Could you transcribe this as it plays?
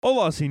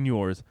Hola,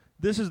 senors.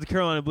 This is the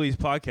Carolina Bleeds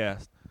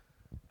podcast.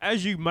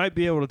 As you might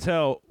be able to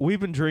tell, we've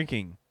been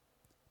drinking.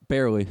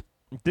 Barely.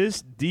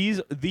 These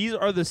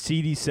are the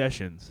Seedy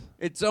sessions.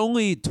 It's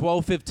only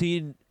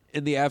 12:15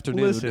 in the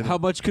afternoon. Listen. How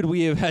much could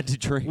we have had to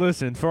drink?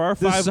 Listen, for our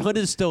The five sun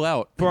is still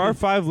out. for our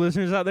 5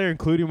 listeners out there,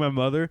 including my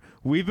mother,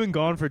 we've been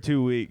gone for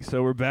 2 weeks.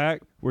 So we're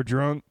back. We're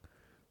drunk.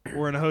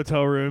 We're in a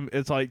hotel room.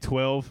 It's like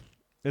 12.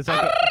 It's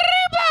like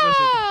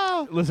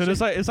listen.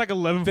 It's like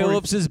 11:40.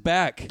 Phillips is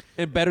back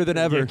and better than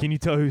ever. Yeah, can you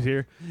tell who's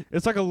here?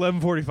 It's like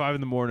 11:45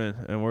 in the morning,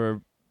 and we're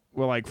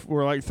like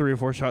 3 or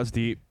 4 shots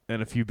deep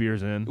and a few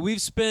beers in.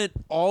 We've spent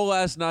all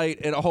last night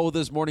and all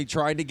this morning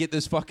trying to get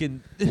this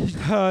fucking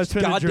It's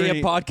been a goddamn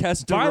journey.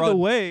 podcast to By run. the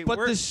way, But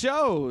the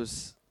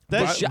shows.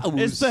 That shows.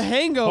 It's the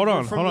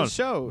hangover from the on.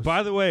 shows.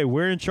 By the way,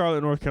 we're in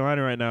Charlotte, North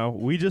Carolina right now.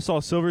 We just saw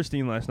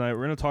Silverstein last night.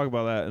 We're going to talk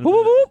about that. In a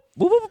Whoop, minute.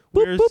 whoop, whoop,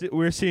 whoop, whoop.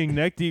 We're seeing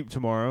Neck Deep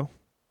tomorrow.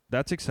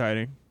 That's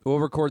exciting. We'll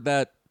record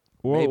that.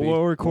 We'll Maybe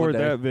record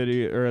one day. that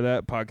video or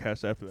that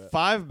podcast after that.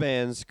 5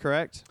 bands,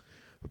 correct?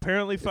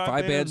 Apparently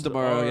 5 bands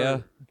tomorrow, yeah.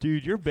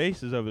 Dude, your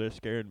bass is over there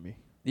scaring me.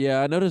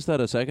 Yeah, I noticed that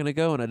a second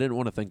ago, and I didn't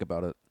want to think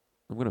about it.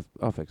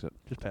 I'll fix it.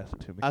 Just pass it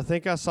to me. I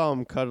think I saw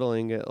him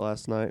cuddling it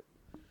last night.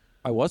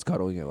 I was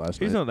cuddling it last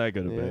He's night. not that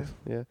good at Yeah, bass.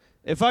 yeah.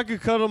 If I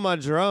could cuddle my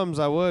drums,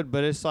 I would,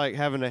 but it's like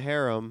having a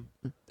harem.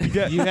 You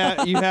You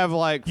have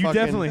like You fucking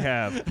definitely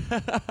have.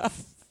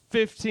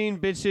 15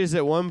 bitches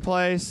at one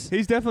place.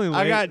 He's definitely late.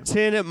 I got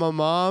 10 at my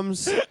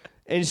mom's,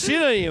 and she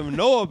doesn't even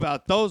know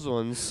about those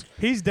ones.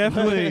 He's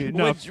definitely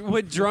no.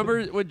 When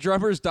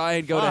drummers die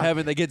and go to Fuck.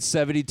 heaven, they get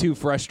 72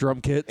 fresh drum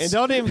kits. And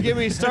don't even get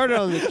me started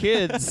on the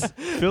kids.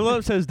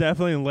 Phillips has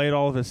definitely laid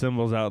all of his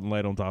cymbals out and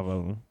laid on top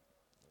of them.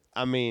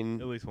 I mean,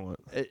 At least once.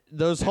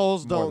 those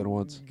holes More than don't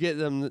once. get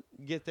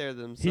there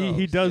themselves.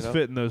 He does you know?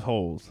 fit in those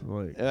holes.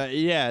 Like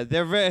Yeah,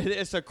 they're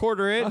it's a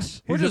quarter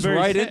inch. We're He's a just very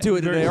right sa- into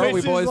it very today, aren't we,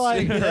 Which is boys?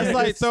 like, that's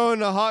like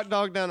throwing a hot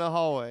dog down a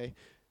hallway.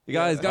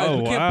 Guys, Oh,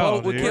 we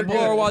wow, can't dude. blow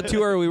our wad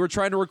too early. We're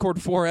trying to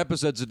record 4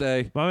 episodes a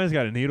day. my man's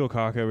got a needle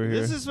cock over here.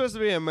 This is supposed to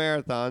be a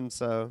marathon,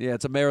 so Yeah,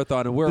 it's a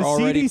marathon, and we're the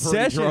already CD pretty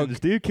sessions, drunk.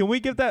 dude. Can we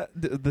give that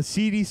the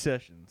CD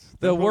sessions?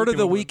 The That's what word we of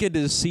the came up with. weekend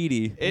is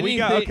seedy.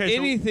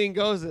 anything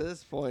goes at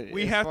this point.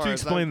 We as have far to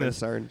as explain I'm this.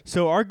 concerned.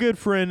 So our good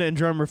friend and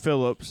drummer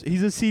Phillips,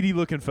 he's a seedy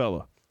looking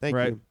fella. Thank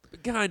right? you.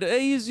 Kind of.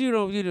 He's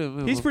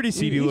He's pretty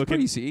seedy he's looking.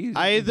 Pretty seedy.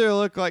 I either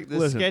look like the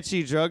Listen.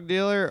 sketchy drug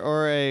dealer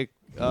or a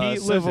Civil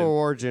listen.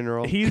 War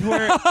general. He's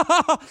wearing.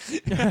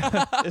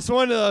 It's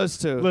one of those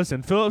two.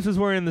 Listen, Phillips is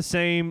wearing the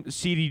same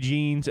seedy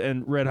jeans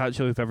and Red Hot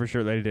Chili Pepper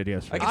shirt that he did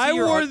yesterday. I can see I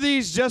your wore un-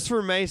 these just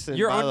for Mason.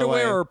 Your by the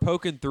underwear way. are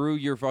poking through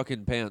your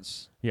fucking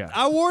pants. Yeah,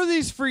 I wore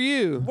these for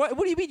you. What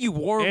do you mean you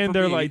wore them and for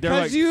they're me?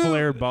 like you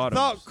flared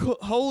bottoms. thought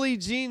holy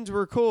jeans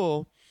were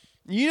cool.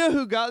 You know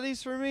who got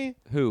these for me?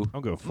 Who?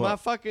 I'll go My fuck.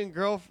 fucking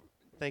girlfriend.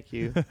 Thank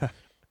you.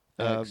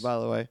 Thanks. By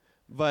the way.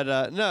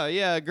 But, no,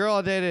 yeah, a girl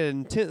I dated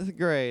in 10th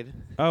grade.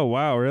 Oh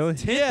wow, really?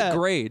 10th Yeah.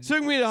 grade.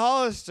 Took me to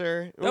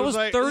Hollister. That was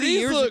like, 30 these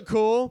years look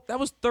cool. That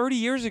was 30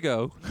 years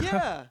ago.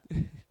 Yeah.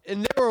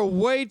 And they were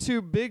way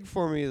too big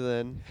for me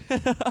then.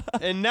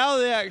 And now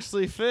they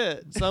actually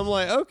fit. So I'm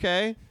like,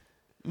 okay.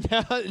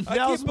 Now, I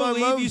now's can't my believe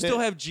you moment. still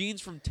have jeans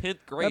from 10th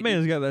grade. That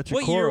man's got that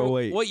What year? Chikora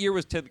weight. What year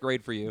was 10th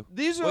grade for you?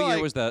 These are What like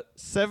year was that?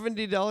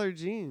 $70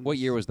 jeans. What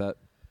year was that?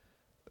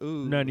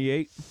 Ooh.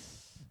 98.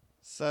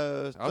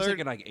 So I was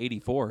thinking like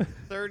 84.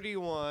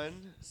 31.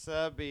 So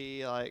that'd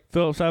be like,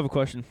 Phillips, I have a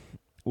question.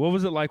 What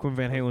was it like when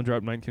Van Halen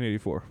dropped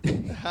 1984?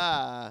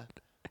 ha.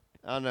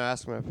 I don't know.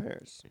 Ask my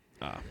parents.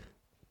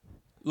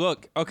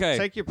 Look, okay.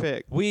 Take your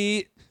pick.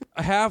 We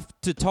have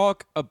to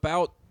talk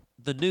about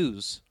the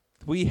news.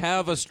 We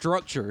have a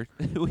structure.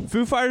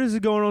 Foo Fighters is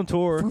going on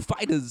tour. Foo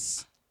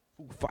Fighters.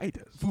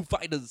 Foo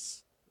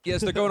Fighters.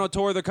 Yes, they're going on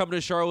tour. They're coming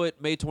to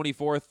Charlotte May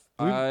 24th.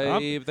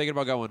 I'm thinking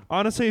about going.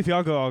 Honestly, if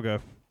y'all go, I'll go.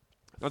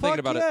 I'm Fuck thinking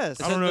about yes.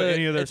 it. I don't know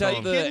any of their It's at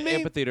songs. the Kidding me?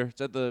 amphitheater.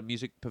 It's at the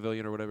music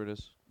pavilion or whatever it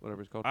is.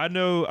 Whatever it's called. I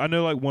know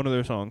like one of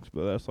their songs,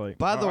 but that's like.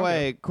 By the I'll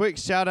way, quick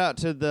shout out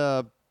to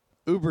the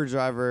Uber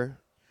driver. go.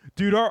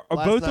 Dude, last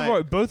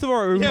both of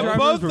our Uber Yeah, drivers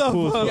both were of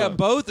cool. as them. Yeah, fuck.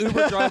 both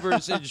Uber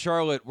drivers in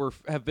Charlotte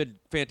have been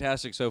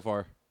fantastic so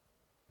far.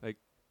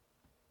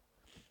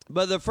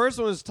 But the first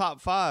one was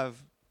top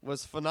 5.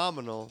 Was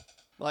phenomenal.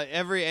 Like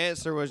every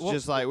answer was Well-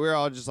 just like we were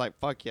all just like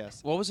fuck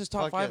yes. What was his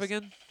top Fuck 5 yes.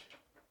 again?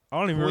 I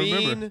don't even Queen,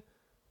 remember.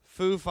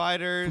 Foo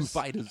Fighters, Foo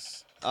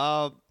Fighters.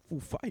 Foo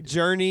Fighters.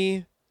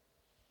 Journey,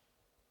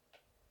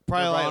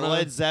 probably Nirvana. like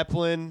Led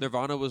Zeppelin,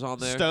 Nirvana was on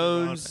there.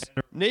 Stones.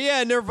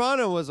 Yeah,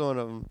 Nirvana was one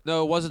of them.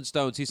 No, it wasn't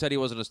Stones. He said he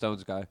wasn't a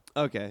Stones guy.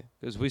 Okay.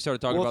 Because we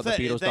started talking about the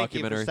Beatles thank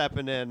you documentary. for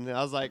stepping in.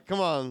 I was like, come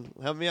on,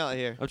 help me out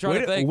here. I'm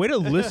trying to Way think. to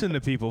listen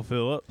to people,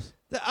 Phillips.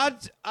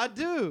 I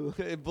do,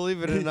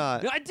 believe it or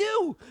not. I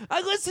do.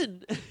 I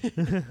listen.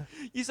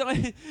 you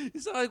sound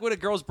like when a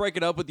girl's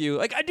breaking up with you.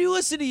 Like, I do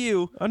listen to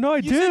you. I know I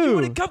You do. said you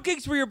wanted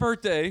cupcakes for your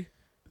birthday.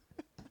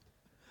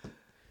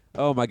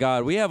 Oh, my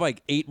God. We have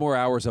like 8 more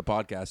hours of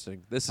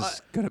podcasting. This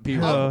is going to be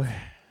rough.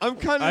 I'm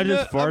kind I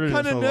just farted,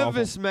 of it felt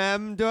nervous,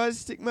 ma'am. Do I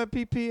stick my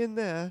pee in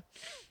there?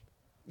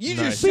 You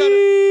Nice. just shut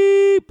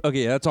up.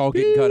 Okay, that's all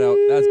getting cut out.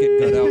 That's getting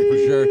cut out for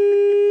sure.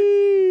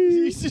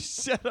 You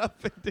just shut up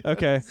and do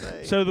Okay, what I'm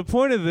saying. so the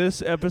point of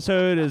this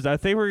episode is I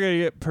think we're going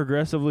to get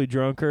progressively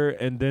drunker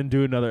and then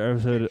do another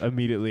episode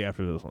immediately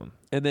after this one.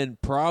 And then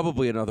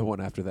probably another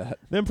one after that.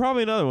 Then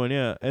probably another one,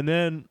 yeah. And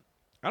then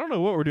I don't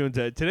know what we're doing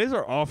today. Today's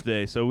our off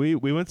day, so we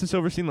went to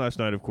Silverstein last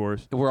night, of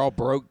course. And we're all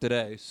broke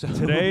today. So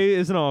Today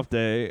is an off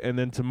day, and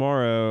then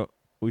tomorrow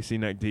we see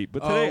Neck Deep.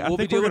 But today I we'll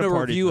be think we're doing gonna a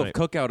party review tonight.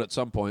 of Cookout at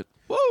some point.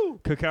 Woo!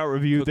 Cookout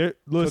review.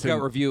 Listen,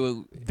 Cookout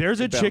review. there's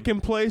a inbound.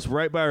 chicken place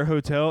right by our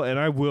hotel, and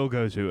I will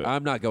go to it.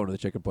 I'm not going to the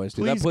chicken place,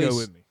 dude. Please That place. go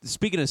with me.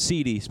 Speaking of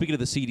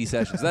the Seedy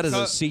sessions, that is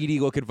a seedy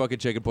looking fucking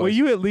chicken place. Will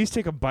you at least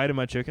take a bite of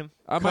my chicken?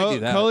 I might do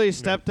that. Coley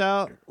stepped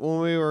out when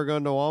we were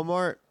going to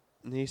Walmart,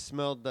 and he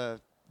smelled the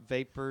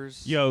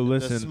vapors. Yo, the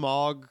listen.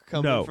 smog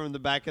coming No. from the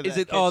back of Is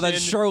that it? Oh, that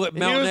kitchen. Charlotte He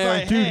Mountain was Air.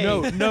 like, Dude, hey,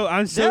 no,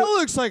 I'm that so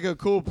looks like a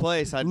cool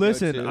place. I'd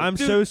listen. go to. I'm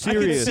Dude, so I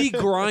can serious. see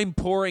grime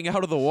pouring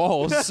out of the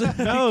walls.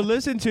 No,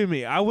 listen to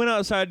me. I went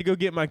outside to go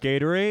get my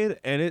Gatorade,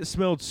 and it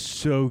smelled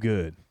so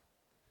good.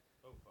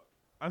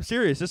 I'm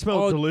serious. It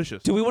smelled Oh,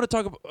 delicious. Do we want to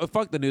talk about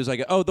fuck the news?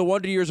 Like, oh, the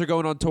Wonder Years are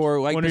going on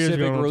tour. Like Wonder Years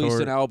Pacific going on released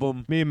tour. an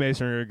album. Me and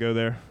Mason are gonna go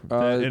there.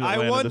 in I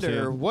Atlanta to see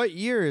wonder him. what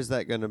year is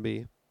that going to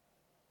be?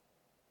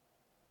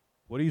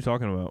 What are you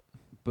talking about?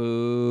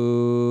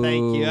 Boo.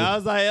 Thank you. I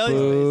was like, at least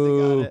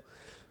Boo. Mason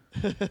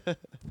got it.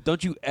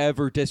 Don't you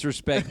ever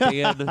disrespect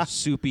Dan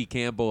Soupy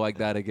Campbell like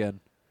that again.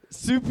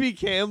 Soupy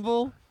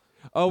Campbell.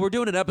 Oh, we're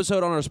doing an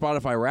episode on our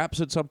Spotify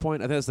Raps at some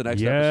point. I think that's the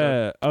next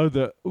episode.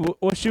 Yeah. Oh,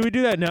 well, should we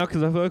do that now?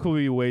 Because I feel like we'll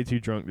be way too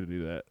drunk to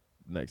do that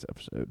next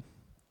episode.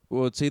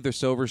 Well, it's either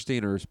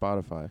Silverstein or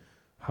Spotify.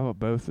 How about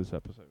both this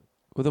episode?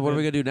 Well, then what are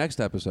we going to do next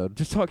episode?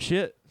 Just talk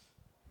shit.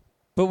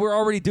 But we're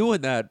already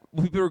doing that.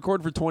 We've been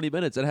recording for 20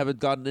 minutes and haven't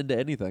gotten into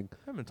anything.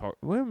 I haven't talked.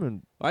 We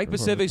haven't. Like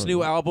Pacific's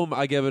new album,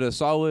 I give it a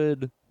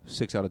solid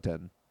 6 out of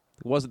 10.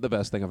 It wasn't the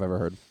best thing I've ever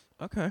heard.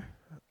 Okay.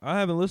 I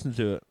haven't listened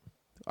to it.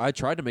 I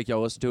tried to make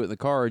y'all listen to it in the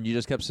car, and you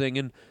just kept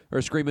singing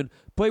or screaming,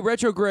 "Play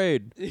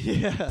Retrograde,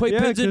 Yeah. play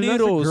Pins and 'cause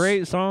Needles, That's a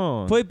great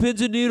song. play Pins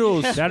and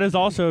Needles." Yeah. That is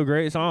also a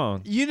great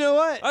song. You know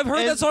what? I've heard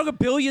As- that song a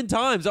billion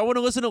times. I want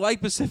to listen to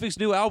Like Pacific's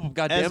new album.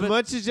 God As damn it!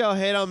 much as y'all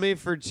hate on me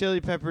for Chili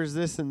Peppers,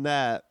 this and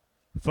that,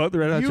 Fuck the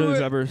Red Hot You Chili were-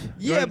 Peppers.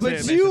 Yeah, Go ahead and but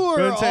say it, you Mason. were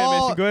Go ahead and say it,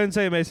 all- Mason. Go ahead and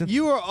say it, Mason.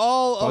 you were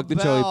all Fuck the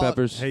about Chili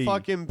Peppers. Hey.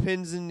 fucking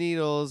Pins and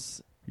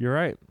Needles You're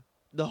right.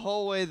 the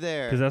whole way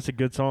there. Because that's a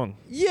good song.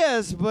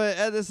 Yes, but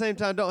at the same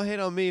time, don't hate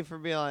on me for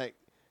being like,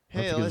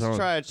 hey, That's a good let's song.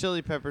 try a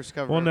Chili Peppers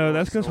cover. Well, no, every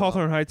that's once in because a while.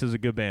 Hawthorne Heights is a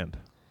good band.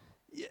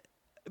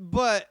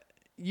 But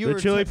you The were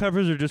Chili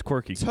Peppers are just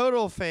quirky.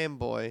 total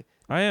fanboy.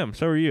 I am.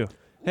 So are you.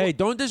 Hey,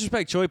 don't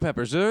disrespect Chili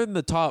Peppers. They're in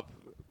the top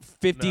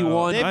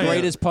 51 They've been-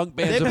 greatest punk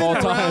bands They've of been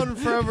all around time.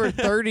 for over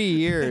 30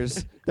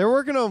 years. They're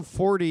working on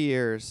 40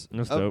 years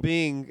That's of dope.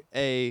 being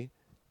a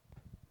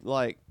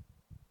like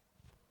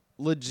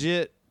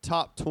legit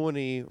top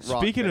 20 rock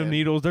Speaking of band.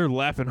 needles, they're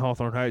laughing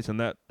Hawthorne Heights in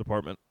that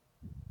department.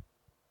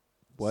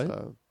 What?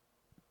 So,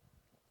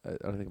 I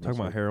don't think I'm Talking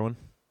about heroin.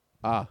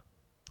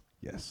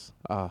 Yes.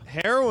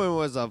 Heroin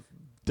was a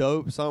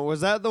dope song.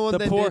 Was that the one the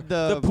they poor, did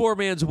the poor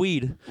man's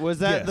weed. Was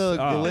that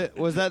Yes.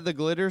 was that the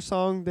glitter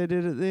song they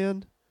did at the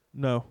end?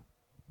 No.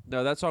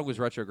 No, that song was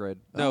Retrograde.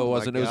 No, Oh it my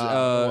wasn't. It was.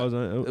 God. It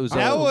wasn't. it was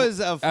That was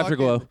a fucking,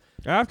 Afterglow.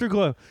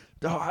 Afterglow.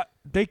 Oh,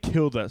 they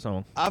killed that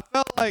song. I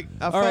felt like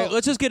All right,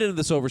 let's just get into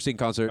the Silverstein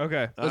concert.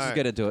 Okay. Let's just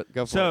get into it.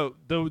 go for it. So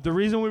the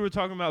reason we were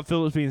talking about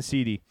Phillips being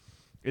seedy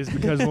is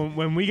because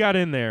when we got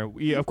in there,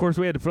 of course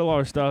we had to put all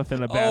our stuff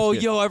in a basket. Oh,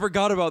 yo, I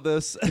forgot about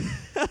this.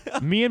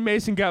 Me and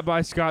Mason got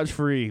by scotch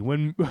free.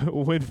 When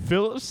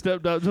Phillips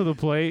stepped up to the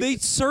plate, They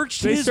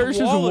searched they his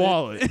searched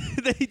wallet. his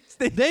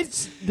wallet.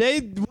 they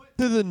went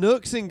to the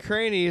nooks and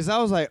crannies. I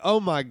was like, oh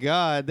my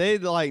god, they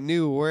like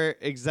knew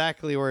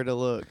exactly where to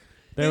look.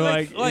 They were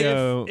like, like,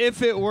 yo,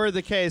 If it were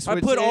the case, I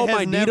which put it all has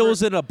my never-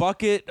 needles in a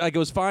bucket. Like it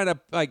was fine. It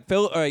had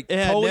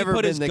Coley never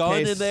put been his the gun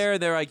case. in there,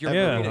 and they're like, "You're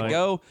Yeah, ready to like,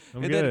 go."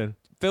 I'm and good. then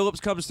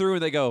Phillips comes through,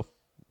 and they go,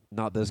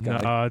 "Not this guy.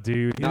 Nah,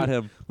 dude. Not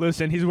him."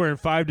 Listen, he's wearing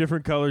 5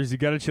 different colors. He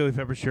got a Chili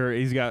Pepper shirt.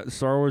 He's got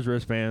Star Wars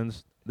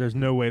wristbands. There's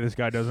no way this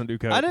guy doesn't do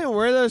coke. I didn't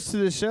wear those to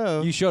the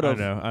show. You should I have.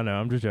 know.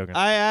 I'm just joking.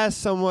 I asked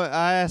someone.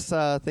 I asked,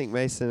 I think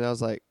Mason. I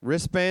was like,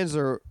 wristbands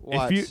or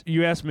watch? If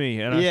you asked me,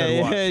 and I yeah,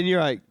 said watch. and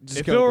you're like, just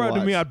If go it with were the up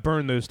to me, watch. I'd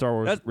burn those Star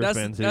Wars That's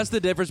wristbands. dude. the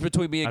difference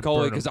between me and I'd Coley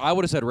burn 'em. because I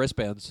would have said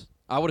wristbands.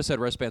 I would have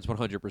said wristbands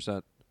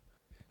 100%.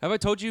 Have I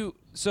told you?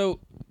 So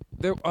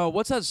there.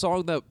 What's that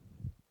song that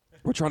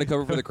we're trying to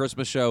cover for the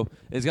Christmas show?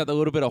 It's got the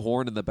little bit of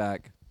horn in the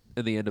back,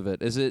 in the end of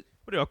it. Is it?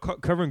 What are y'all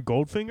covering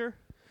Goldfinger?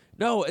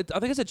 No, I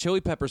think it's a Chili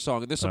Pepper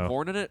song. There's some Oh.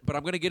 horn in it, but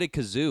I'm going to get a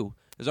kazoo.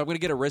 I'm going to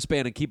get a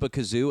wristband and keep a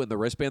kazoo in the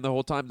wristband the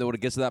whole time. Then when it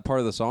gets to that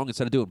part of the song,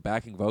 instead of doing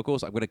backing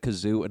vocals, I'm going to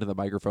kazoo into the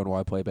microphone while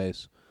I play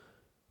bass.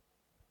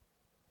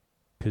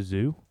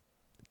 Kazoo.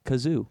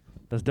 Kazoo.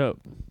 That's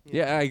dope.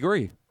 Yeah, I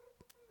agree.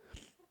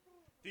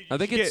 I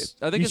think it's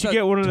you it's should that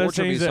get one of those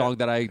Torture Me things that- song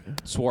that I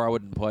swore I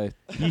wouldn't play.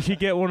 You should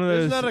get one of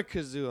those. There's not a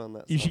kazoo on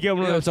that. you song. should get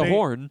one of Yeah, those. it's a things-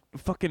 horn,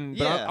 Fucking.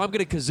 but Yeah. I'm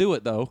going to kazoo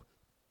it though.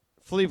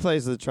 Flea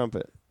plays the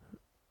trumpet.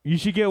 You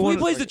should get Well, one. he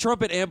plays the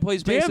trumpet and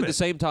plays bass Damn at the it.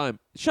 same time.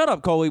 Shut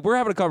up, Coley. We're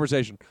having a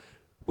conversation.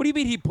 What do you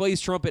mean he plays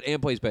trumpet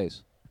and plays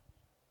bass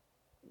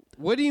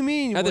What do you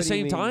mean? at what the do you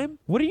same mean? time?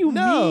 What do you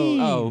No.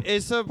 mean? Oh.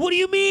 It's a What do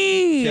you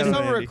mean? it's Shout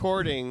out a Andy.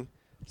 recording.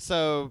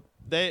 So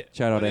they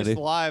Shout out when Andy. it's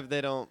live.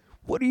 They don't.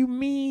 What do you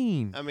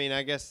mean? I mean,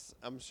 I guess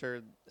I'm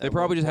sure They at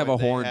probably one just have a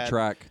point they horn had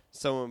track.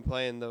 Someone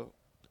playing the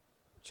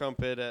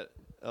trumpet at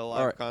a live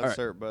All right.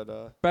 concert,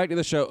 but Back to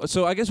the show.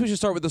 So I guess we should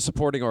start with the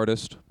supporting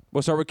artist.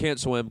 We'll start with Can't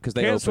Swim because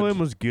they Can't opened. Swim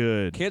was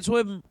good. Can't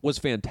Swim was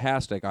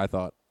fantastic, I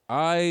thought.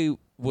 I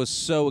was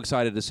so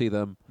excited to see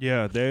them.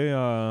 Yeah, they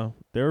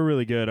were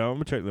really good. I'm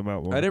gonna check them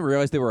out more. I didn't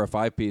realize they were a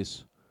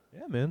 5-piece.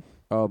 Yeah, man.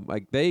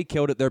 Like they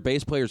killed it. Their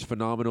bass player's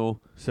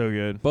phenomenal. So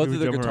good. Both He of was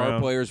their jumping guitar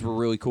around. players were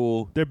really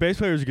cool. Their bass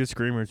player's a good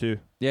screamer too.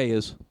 Yeah, he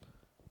is.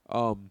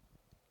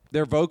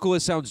 Their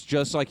vocalist sounds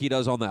just like he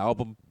does on the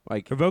album.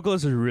 Like, Their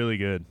vocalist is really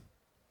good.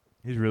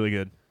 He's really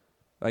good.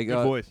 Good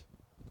voice.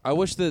 I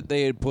wish that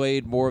they had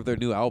played more of their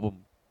new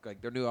album.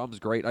 Like their new album's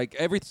great. Like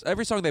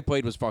every song they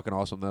played was fucking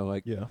awesome though.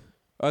 Like, Yeah.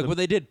 when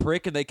they did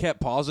Prick and they kept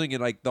pausing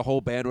and like the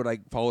whole band would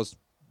like fall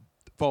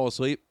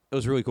asleep. It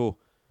was really cool.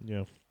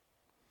 Yeah.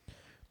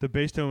 The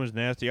bass tone was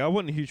nasty. I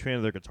wasn't a huge fan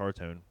of their guitar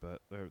tone,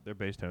 but their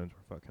bass tones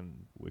were fucking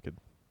wicked.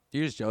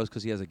 You're just jealous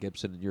because he has a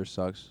Gibson and yours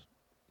sucks.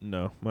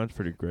 No, mine's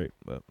pretty great,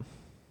 but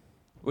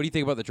What do you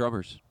think about the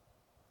drummers?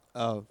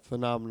 oh,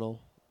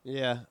 phenomenal.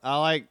 Yeah, I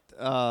liked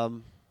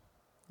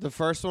the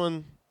first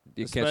one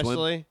You Can't Swim?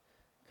 especially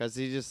because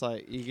he just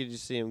like you could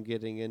just see him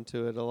getting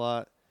into it a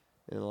lot,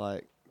 and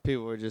like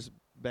people were just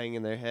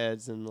banging their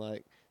heads and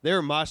like they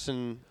were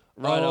moshing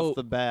right Oh, off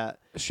the bat.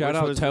 Shout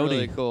which out was Tony.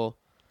 really cool.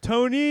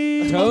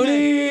 Tony.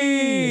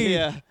 Tony!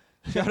 Yeah,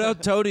 Shout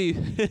out Tony.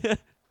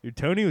 Dude,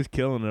 Tony was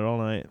killing it all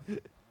night.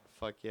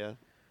 fuck yeah.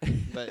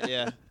 But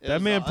yeah, it That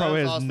was man it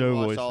probably was has awesome no to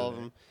watch voice all in of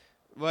them.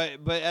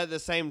 But at the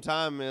same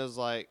time, it was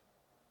like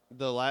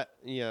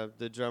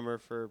the drummer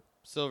for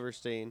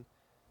Silverstein.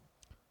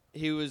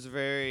 He was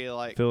very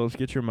like Phillips,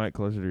 get your mic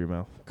closer to your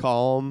mouth.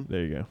 calm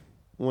There you go.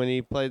 when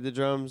he played the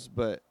drums,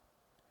 but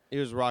he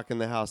was rocking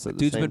the house at the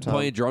Dude's same been time.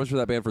 playing drums for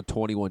that band for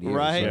 21 years.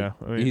 Right. Yeah,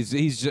 I mean,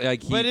 He's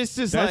like But it's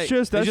just that's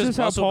like just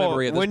how muscle Paul.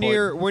 memory at this when point.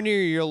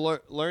 you're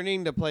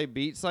learning to play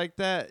beats like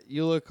that,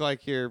 you look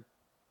like you're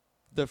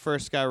the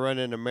first guy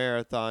running a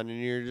marathon,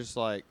 and you're just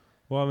like,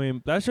 Well, I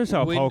mean, that's just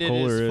how Paul winded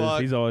Kohler as is.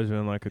 fuck. He's always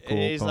been like a cool.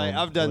 he's like,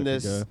 calm, I've done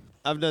collected this. guy.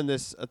 I've done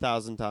this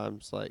 1,000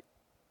 times. Like,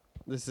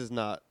 this is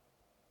not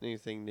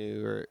anything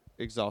new or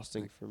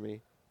exhausting for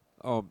me.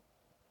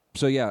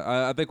 So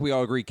yeah, I think we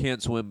all agree.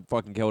 Can't Swim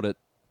fucking killed it.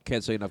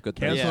 Can't say enough good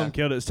Can't things. Yeah. Swim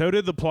killed it. So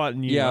did the plot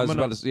and you. Yeah, I I'm was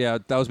gonna- about to. Yeah,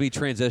 that was me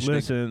transitioning.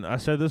 Listen, I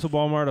said this at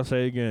Walmart. I'll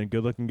say it again.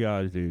 Good looking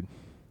guys, dude.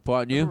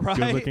 Plot and you. Right.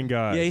 Good looking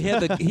guys. Yeah, he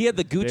had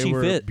the they Gucci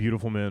were fit.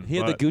 beautiful men. He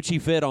had the but Gucci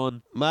fit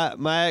on.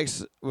 My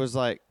ex was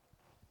like,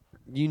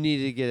 you need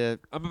to get a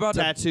I'm about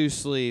to. tattoo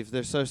sleeve.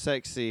 They're so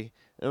sexy.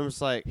 And I'm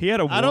just like, He had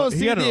a. I don't he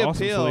see had an the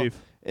awesome appeal. sleeve.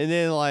 And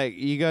then like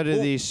you go to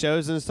Well- these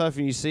shows and stuff,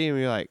 and you see him,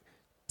 and you're like,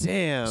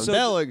 damn, So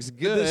that looks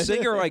good. The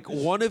singer, like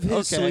one of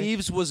his Okay.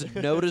 sleeves was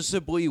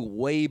noticeably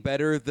way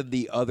better than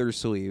the other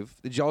sleeve.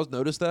 Did y'all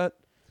notice that?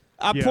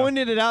 I Yeah.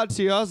 pointed it out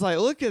to you. I was like,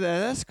 look at that.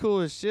 That's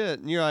cool as shit.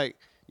 And you're like,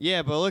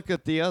 yeah, but look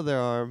at the other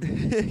arm.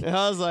 And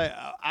I was like,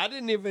 I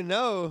didn't even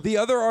know. The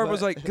other arm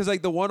was But- like, because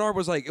like the one arm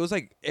was like, it was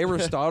like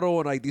Aristotle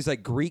and like these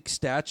like Greek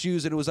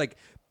statues, and it was like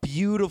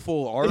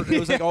beautiful art. It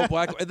was like all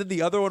black, and then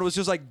the other one was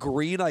just like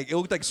green, like it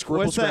looked like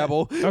Scribble What's that?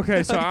 Scrabble.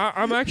 Okay, so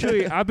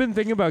I've been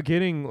thinking about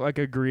getting like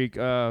a Greek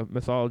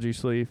mythology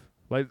sleeve,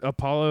 like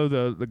Apollo,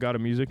 the god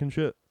of music and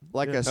shit.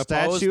 Like Yeah. a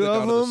Apollo's statue the god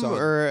of of the him, sun.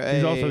 or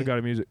He's also the a god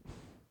of music.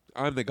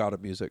 I'm the god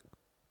of music.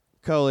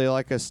 Coley,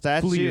 like a Flea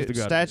statue is the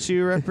god.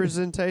 statue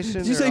representation,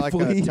 Did you or say like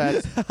flea?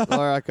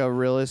 or like a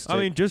realistic. I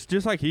mean, just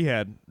like he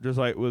had, just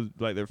like with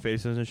like their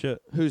faces and shit.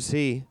 who's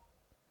he?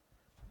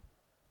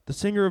 The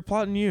singer of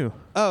Plot and You.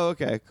 Oh,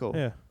 okay, cool.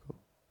 Yeah.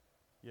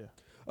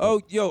 Oh,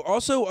 yo!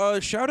 Also,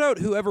 shout out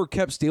whoever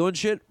kept stealing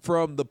shit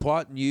from the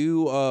Plot and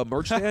You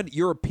merch stand.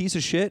 You're a piece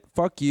of shit.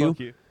 Fuck you. Fuck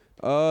you.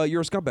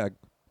 You're a scumbag.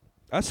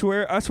 I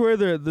swear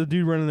the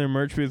dude running their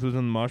merch booth was in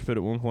the mosh pit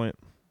at one point.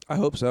 I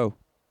hope so.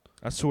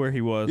 I swear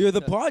he was. Yeah,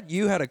 the Plot and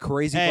You had a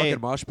crazy Hey.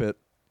 fucking mosh pit.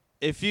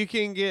 If you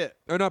can get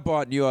Or not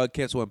Plot and You.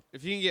 Can't Swim.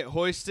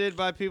 hoisted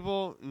by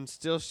people and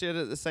steal shit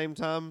at the same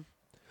time,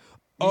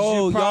 you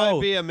Oh, should probably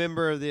yo. be a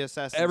member of the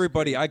Assassin's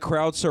Everybody, Creed. I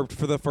crowd surfed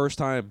for the first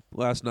time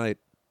last night.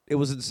 It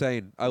was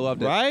insane. I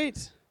loved it.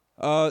 Right?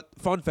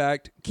 Fun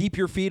fact: keep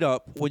your feet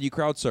up when you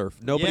crowd surf.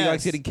 Nobody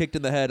likes Yes. getting kicked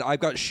in the head. I've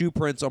got shoe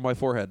prints on my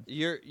forehead.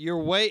 Your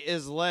weight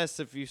is less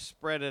if you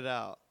spread it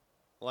out.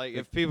 Like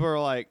if people are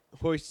like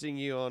hoisting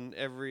you on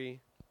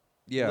every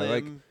Yeah,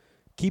 like limb.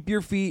 keep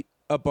your feet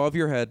above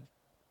your head.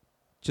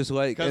 Just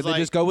like 'Cause, and then like,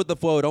 just go with the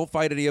flow. Don't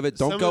fight any of it.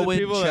 Don't some of go the in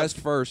people that chest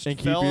first. And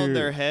keep fell on your-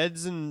 their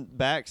heads and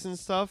backs and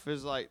stuff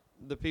is like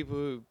the people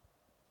who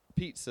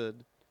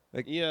pizza'd.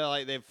 Like-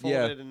 Like they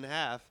Yeah. folded in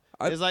half.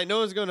 I- It's like no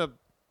one's gonna.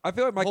 I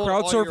feel like my hold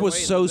crowd all surf your was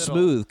weight in so the middle.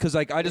 smooth because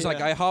like I just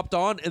Yeah. I hopped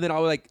on and then I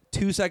was like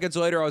 2 seconds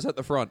later I was at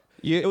the front.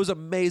 It was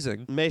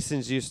amazing.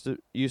 Masons used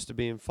to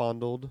being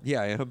fondled.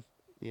 Yeah, I am.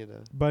 you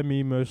know, By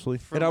me mostly.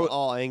 from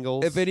all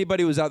angles. If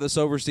anybody was at the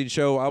Silverstein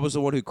show, I was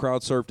the one who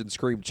crowd surfed and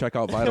screamed, "Check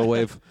out Vital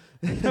Wave."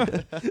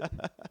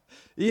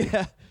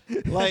 yeah,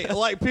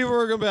 like people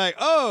were gonna be like,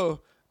 "Oh,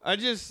 I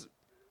just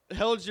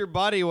held your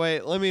body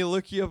weight. Let me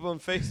look you up on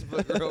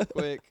Facebook real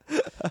quick."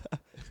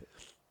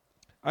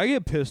 I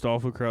get pissed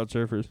off with crowd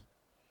surfers.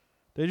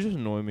 They just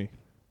annoy me.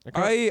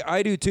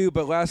 I do too,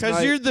 but last night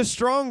Because you're the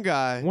strong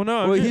guy. Well,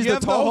 no, well, I'm he's just, the have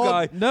to tall hold-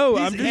 guy. no,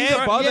 he's I'm just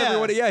and- above yeah.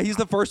 everybody. Yeah, he's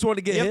the first one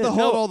to get You have hit. to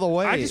hold No, all the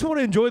weight. I just want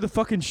to enjoy the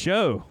fucking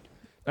show.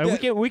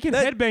 Yeah, We can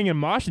headbang and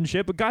mosh and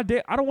shit, but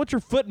goddamn, I don't want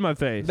your foot in my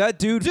face. That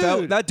dude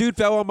fell. That dude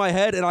fell on my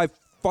head, and I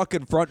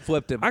fucking front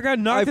flipped him. I got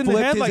knocked in the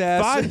flipped head his like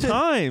ass. 5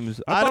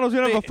 times. I thought I was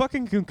gonna have a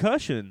fucking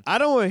concussion. I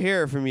don't want to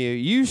hear it from you.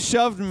 You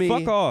shoved me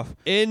Fuck off.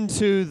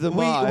 into the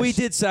mosh. we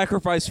did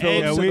sacrifice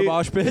Hey, Phillips in the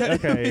mosh pit.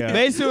 Okay, yeah.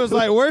 Mason was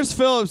like, "Where's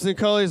Phillips?" And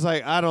Coley's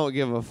like, "I don't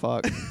give a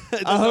fuck."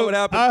 That's not what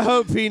happened. I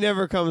hope he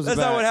never comes That's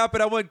back. not what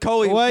happened. I went,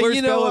 Coley, Well, where's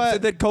you know Phillips? what?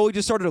 And then Coley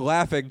just started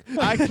laughing.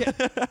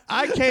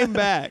 I came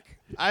back.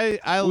 I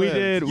We lived.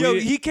 did. Yo,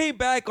 we, he came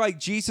back like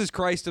Jesus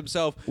Christ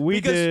himself. We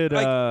because, did,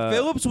 Like,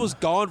 Phillips was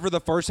gone for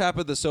the first half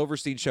of the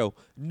Silverstein show.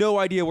 No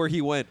idea where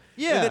he went.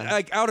 Yeah. And then,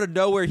 like, out of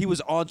nowhere, he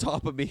was on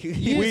top of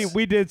me.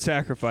 we did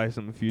sacrifice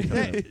him a few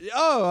times.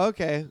 Oh,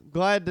 okay.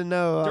 Glad to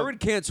know. During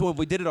Can't Swim,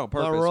 we did it on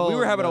purpose. role We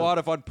were having a in the lot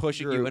of fun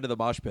pushing you group. into the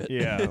mosh pit.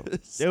 Yeah,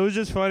 it was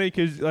just funny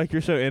because like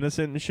you're so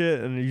innocent and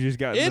shit, and you just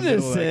got in the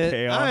middle of that innocent.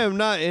 chaos. I am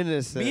not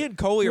innocent. Me and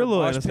Coley You're are a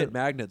little mosh innocent. pit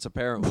magnets,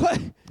 apparently. What?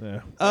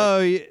 Yeah. Oh,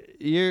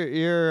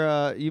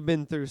 you've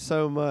been through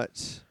so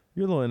much.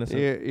 You're a little innocent.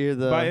 You're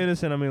the By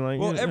innocent, I mean like.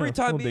 Well, you know, every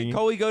time little me and dingy.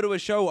 Coley go to a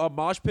show, a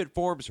mosh pit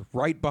forms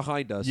right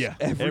behind us. Yeah,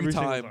 Every single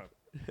time.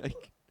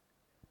 Like,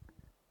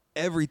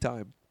 every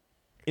time.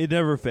 It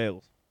never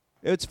fails.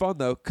 It's fun,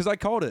 though, because I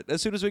called it.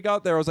 As soon as we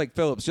got there, I was like,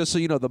 Phillips, just so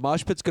you know, the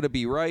mosh pit's going to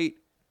be right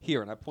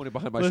here. And I pointed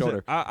behind my Listen,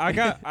 shoulder.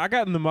 I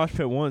got in the mosh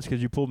pit once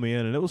because you pulled me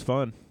in, and it was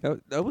fun.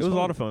 That It was a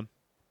lot of fun.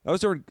 That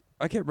was during,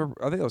 I can't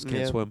remember. I think that was Can't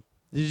Yeah. Swim.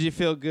 Did you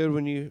feel good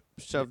when you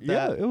shoved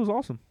Yeah, that it was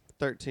awesome.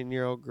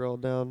 13-year-old girl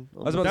down?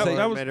 I was about to say,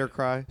 that was- made her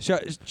cry.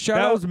 Shout That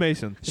out. was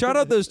Mason. Shout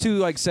out those two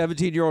like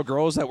 17-year-old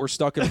girls that were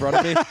stuck in front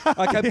of me.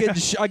 I kept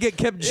getting, I kept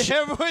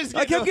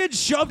getting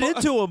shoved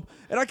into them,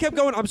 and I kept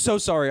going, "I'm so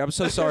sorry, I'm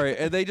so sorry,"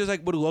 and they just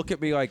like would look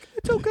at me like,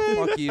 "It's okay,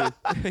 fuck you."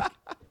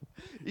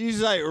 You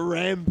just like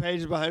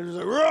rampage behind her,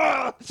 like,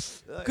 "Rah!"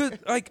 Cause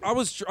like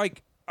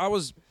I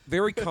was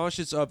very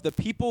conscious of the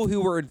people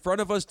who were in front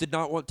of us did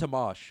not want to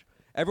mosh.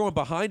 Everyone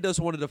behind us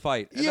wanted to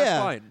fight. And yeah,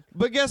 that's fine.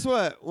 but guess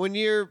what? When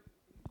you're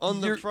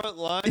on the You're- front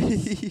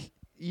lines,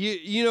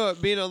 you know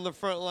what being on the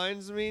front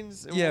lines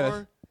means in Yeah.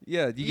 war?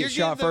 Yeah, you You're get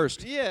shot getting the-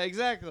 first. Yeah,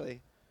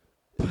 exactly.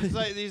 It's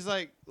like these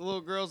like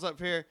little girls up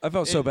here. I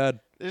felt so and bad.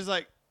 There's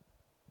like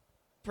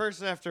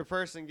person after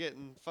person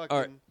getting fucking. All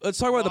right, let's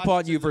talk about the watched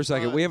pod in you for a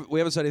second. front. We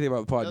haven't said anything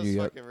about the pod That you was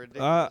yet. fucking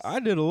ridiculous. I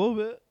did a little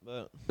bit,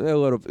 but A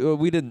little.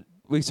 We didn't.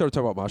 We started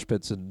talking about mosh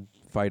pits and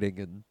fighting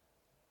and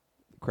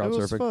crowd it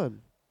was surfing.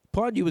 fun.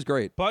 Pod you was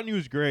great. Botany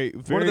was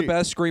great. One of the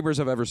best screamers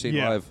I've ever seen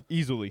yeah, live.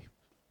 easily.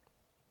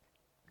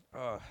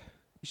 You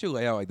should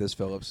lay out like this,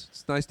 Phillips.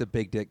 It's nice to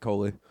big dick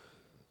Coley.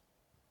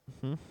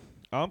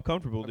 I'm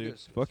comfortable, I'm dude.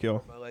 just- Fuck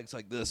y'all. My legs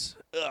like this.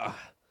 Ugh.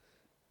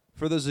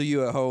 For those of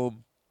you at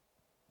home,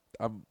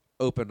 I'm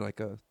open like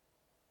a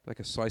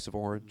slice of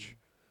orange.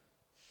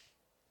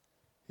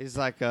 He's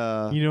like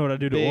a You know what I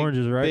do to big-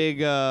 oranges, right? big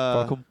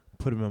Fuck 'em.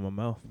 Put them in my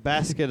mouth.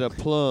 basket of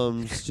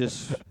plums,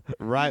 just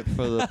ripe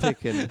for the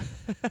picking.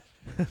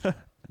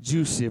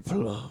 Juicy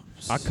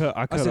plums. I cut.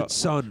 I up. said,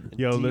 son,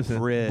 Yo, Deep listen,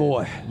 red.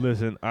 boy.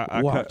 listen.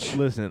 I Watch. cut.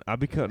 Listen, I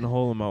be cutting a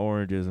hole in my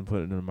oranges and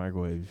putting it in the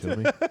microwave. You feel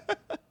me?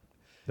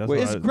 That's Wait, what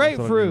it's that's what I do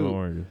with grapefruit. my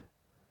oranges.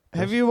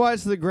 Have you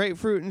watched the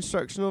grapefruit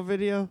instructional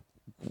video?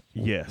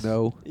 Yes.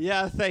 No.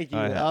 Yeah, thank you.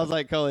 I I, have. was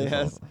like, Coley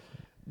has.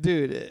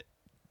 Dude,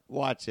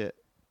 watch it.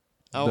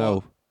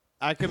 No.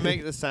 I can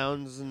make the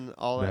sounds and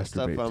all that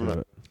stuff. Masturbate I'm to not.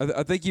 it.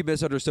 I think you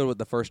misunderstood what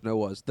the first no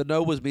was. The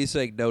no was me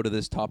saying no to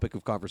this topic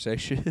of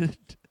conversation.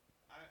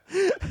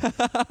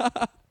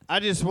 I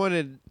just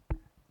wanted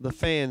the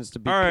fans to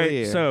be All right.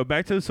 clear So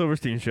back to the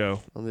Silverstein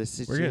show. on this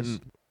We're situation.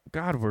 getting.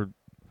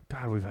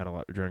 God, we've had a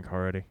lot to drink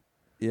already.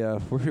 Yeah,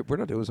 we're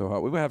not doing so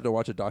hot. We might have to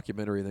watch a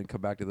documentary and then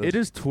come back to this. It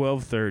is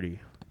 12:30.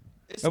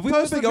 It's Have we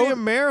supposed to been be going- a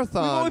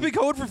marathon. We've only been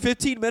going for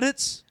 15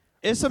 minutes.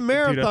 It's a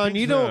marathon. think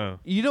You so.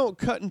 don't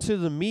cut into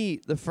the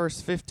meat the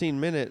first 15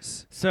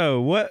 minutes. So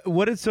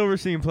what did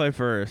Silverstein play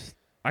first?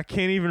 I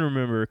can't even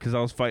remember because I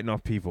was fighting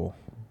off people.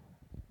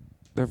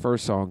 Their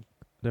first song.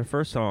 Their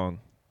first song,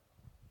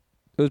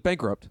 It was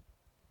Bankrupt.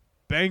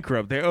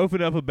 Bankrupt. They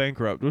opened up a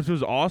Bankrupt, which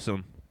was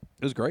awesome.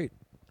 It was great.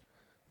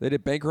 They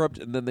did Bankrupt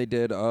and then they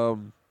did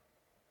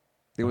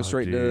they went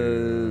straight to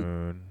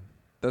Dude.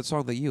 that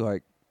song that you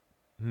like.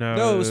 No,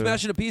 No, it was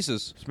Smash Into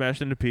Pieces.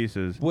 Smashed into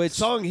pieces. Which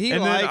Song he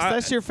And then likes. I-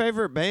 That's your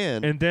favorite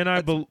band. And then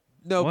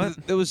no, What?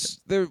 but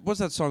there was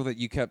that song that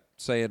you kept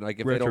saying like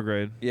if they don't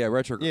Retrograde,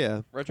 retrograde.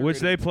 yeah. Retrograde. which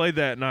they played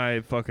that and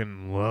I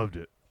fucking loved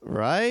it.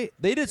 Right?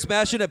 They did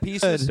Smash Into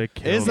Pieces. They It's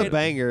killed a it.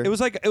 banger. It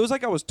was like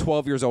I was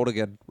 12 years old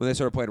again when they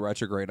started playing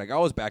Retrograde. Like I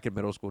was back in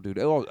middle school, dude.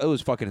 It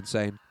was fucking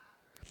insane.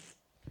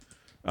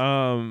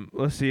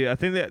 Let's see. I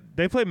think that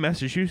they played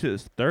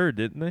Massachusetts third,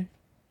 didn't they?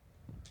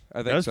 I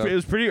It think so.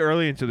 was pretty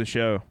early into the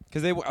show.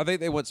 Because I think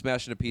they went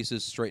Smash Into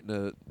Pieces straight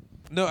into.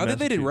 No, I think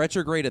they did Massachusetts.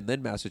 Retrograde and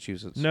then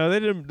Massachusetts. No, they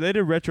did. They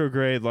did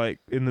retrograde like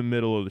in the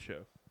middle of the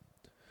show.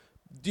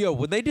 Yo,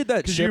 when they did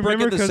that 'Cause you shipwreck in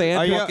remember the 'cause sand,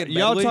 are y'all- fucking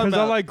y'all medley? talking Because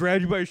I about- like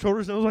grabbed you by your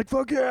shoulders and I was like,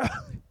 "Fuck yeah!"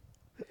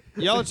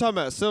 Y'all are talking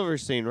about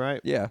Silverstein, right?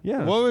 Yeah.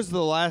 Yeah. What was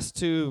the last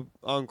two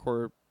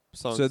encore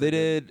songs? So they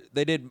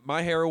did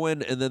My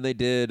Heroine and then they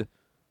did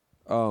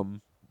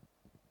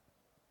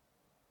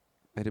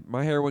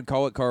My Heroine,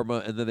 Call It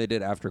Karma, and then they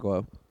did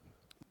Afterglow.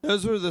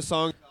 Those were the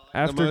songs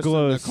I liked the most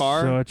Afterglow in is the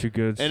car. such a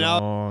good And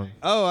song.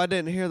 Oh, I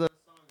didn't hear those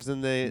songs,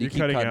 and You You're keep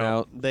cutting cutting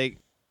out. they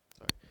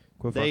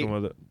Quit they- fucking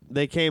with it.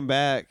 they came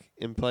back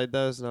and played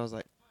those, and I was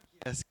like,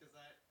 yes.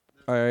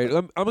 All right,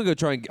 I'm gonna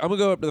go I'm gonna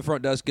go up to the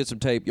front desk, get some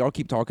tape. Y'all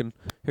keep talking.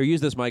 Here, use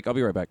this mic. I'll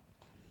be right back.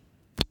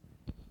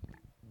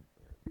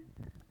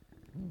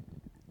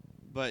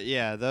 But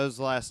yeah, those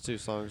last two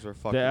songs were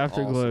fucking The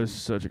Afterglow is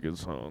awesome. such a good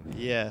song.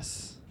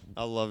 Yes,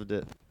 I loved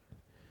it.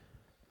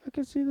 I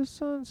can see the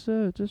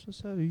sunset just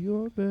inside of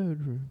your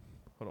bedroom.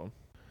 Hold on.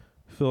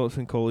 Phillips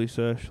and Coley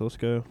sesh. Let's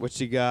go. What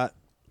you got?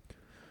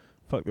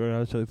 Fuck the Red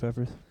Hot Chili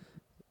Peppers.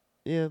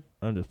 Yeah,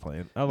 I'm just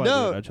playing. I like No,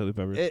 the Red Hot Chili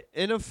Peppers.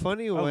 in a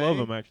funny I way. love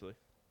them actually.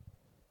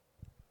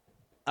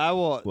 I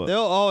will. What? They'll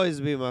always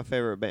be my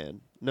favorite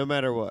band, no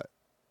matter what.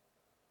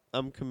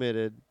 I'm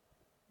committed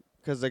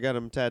because I got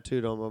them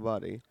tattooed on my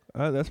body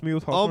That's me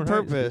with Hawthorne on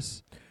Heights, dude.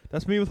 purpose.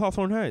 That's me with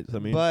Hawthorne Heights. I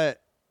mean,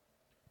 But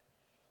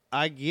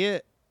I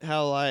get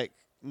how, like,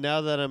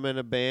 now that I'm in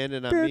a band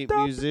and I meet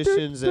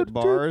musicians at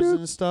bars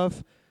and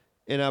stuff,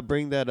 and I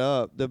bring that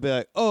up, they'll be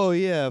like, "Oh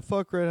yeah,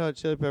 fuck Red Hot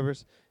Chili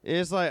Peppers." And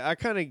it's like I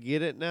kind of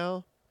get it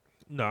now.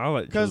 no, I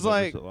like 'Cause, Chili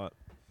Peppers like- a lot.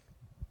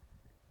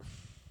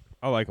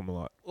 I like them a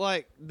lot.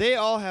 Like, they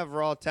all have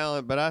raw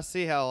talent, but I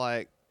see how,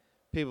 like,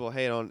 people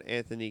hate on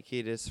Anthony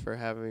Kiedis for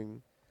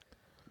having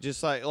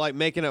just like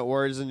making up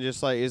words and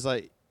just like it's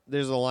like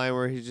there's a line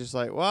where he's just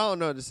like, "Well, I don't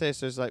know what to say,"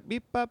 so it's like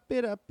beep bop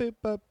bit up beep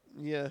bop.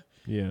 Yeah.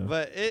 Yeah,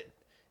 But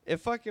it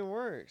fucking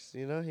works,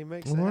 you know. He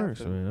makes it it works,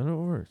 happen. man. I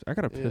know it works. I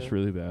gotta piss Yeah.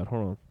 really bad.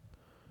 Hold on.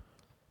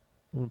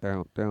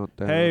 Down.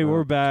 Hey,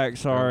 we're back.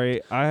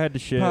 Sorry, I had to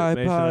shit.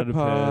 Mason had to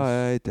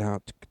piss. down.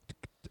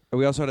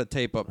 We also had to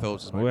tape up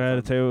Phillips' We had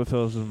to tell you what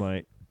Phillips'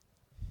 mic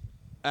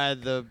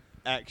Add the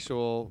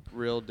actual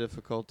real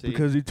difficulty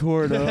because he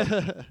tore it up.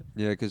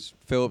 Yeah, because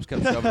Phillips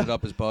kept shoving it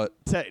up his butt.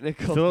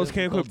 technical. Phillips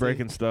can't quit difficulty.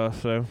 breaking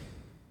stuff. So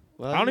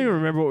Well, I don't even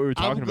remember what we were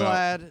talking I'm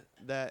about. glad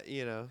that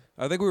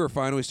I think we were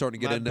finally starting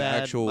to get My into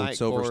bad actual mic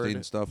Silverstein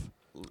cord. stuff.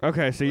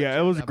 Okay, so yeah,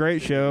 it was a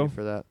great show.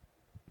 for that.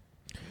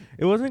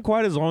 It wasn't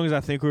quite as long as I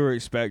think we were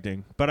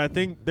expecting, but I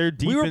think they're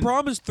deep. We were in-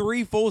 promised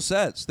 3 full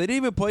sets. They didn't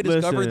even play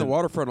Discovering the Listen.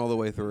 Waterfront all the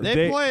way through. They,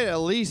 They- played at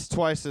least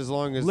twice as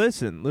long as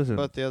Listen.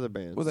 both the other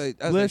bands. well, as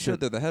they Listen.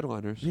 should. They're the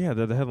headliners. Yeah,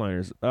 they're the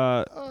headliners.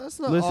 Oh, that's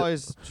not listen,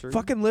 always true.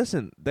 Fucking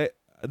listen.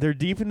 They're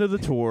deep into the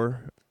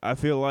tour. I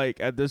feel like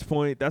at this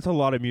point, that's a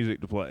lot of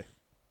music to play.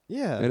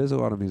 Yeah. It is a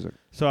lot of music.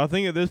 So I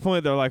think at this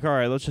point they're like, all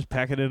right, let's just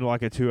pack it into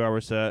like a 2-hour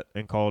set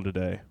and call it a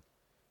day.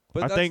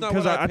 But I that's think- not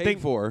 'cause what I I paid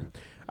think- for.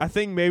 I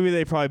think maybe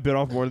they probably bit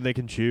off more than they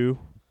can chew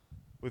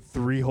with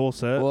 3 whole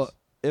sets. Well,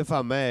 if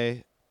I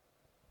may,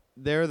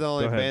 they're the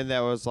only Go ahead. band that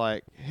was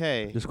like,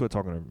 "Hey, just quit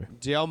talking over me.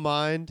 do y'all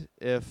mind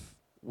if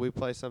we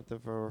play something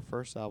from our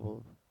first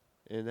album?"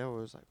 And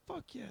everyone was like,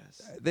 "Fuck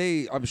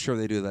yes." I'm sure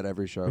they do that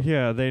every show.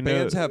 Yeah, they know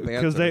Bands have bands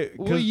because that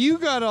they. Well, you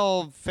got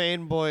all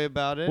fanboy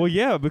about it. Well,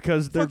 yeah,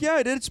 because they're. Fuck yeah,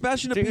 I did.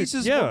 Smash Into Dude,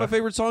 Pieces is yeah. one of my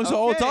favorite songs of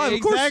all Okay, time.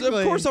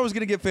 exactly. Of course I was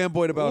going to get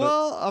fanboyed about it.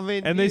 well, I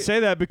mean, and they say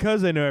that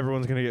because they know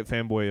everyone's gonna get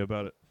fanboy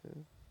about it.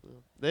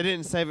 they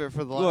didn't save it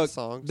for the last Look,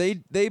 songs. they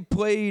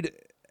played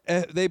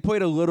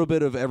a little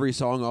bit of every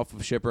song off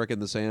of Shipwreck in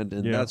the Sand,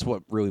 and Yeah. that's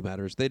what really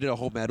matters. They did a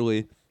whole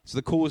medley. It's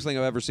the coolest thing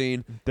I've ever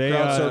seen. They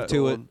Crowd surfed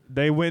to it.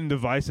 They win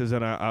devices,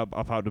 and I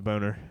popped a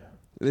boner.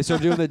 They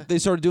started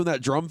doing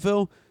that drum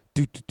fill.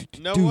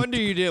 no wonder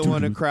you didn't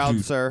want to crowd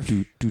surf.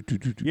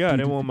 Yeah, I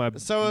didn't want my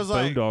So it was bone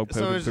like, dog so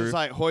it poking was through. just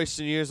like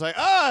hoisting you. It's like,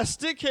 a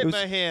stick hit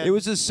my hand. It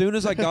was as soon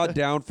as I got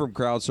down from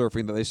crowd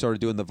surfing that they started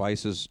doing the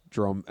Vices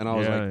drum, and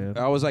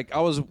I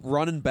was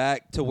running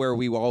back to where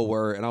we all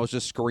were, and I was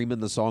just screaming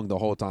the song the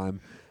whole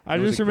time. I It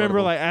was just remember,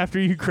 incredible. like, after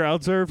you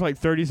crowd surf, like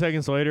 30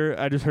 seconds later,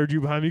 I just heard you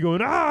behind me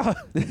going, ah!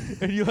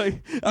 and you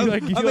like, I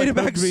made it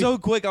back hugged me. so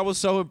quick. I was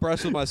so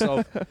impressed with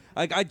myself.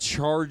 Like I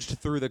charged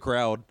through the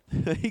crowd.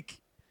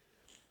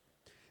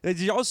 Like, did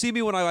y'all see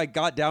me when I like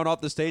got down off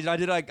the stage? I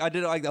did like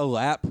a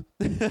lap.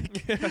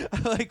 I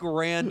like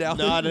ran down.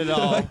 Not at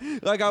all.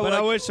 Like I, But like,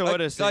 I wish I like-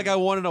 would've seen like it. I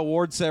won an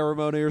award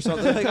ceremony or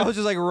something. Like I was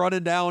just like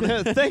running down.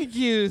 Thank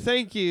you.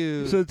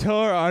 So tell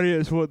our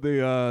audience what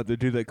the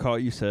dude that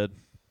caught you said.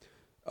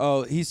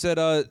 Oh, he said,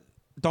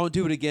 "Don't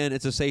do it again.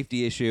 It's a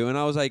safety issue." And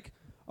I was like,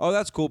 "Oh,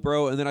 that's cool,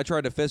 bro." And then I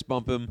tried to fist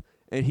bump him,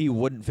 and he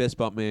wouldn't fist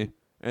bump me.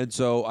 And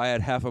so I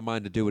had half a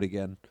mind to do it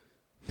again.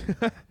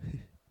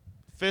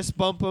 fist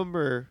bump him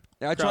or?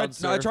 I crowd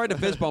tried. No, I surf? tried to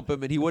fist bump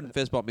him, and he wouldn't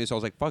fist bump me. So I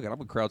was like, "Fuck it, I'm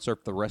gonna crowd surf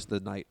the rest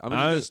of the night. I'm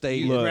gonna just stay."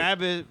 You Look.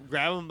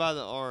 grab him by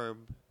the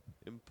arm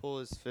and pull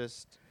his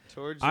fist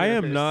towards you. I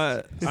am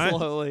not.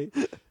 slowly.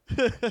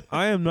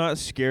 I am not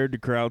scared to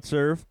crowd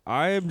surf.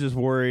 I am just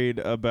worried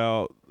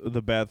about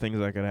the bad things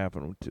that could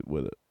happen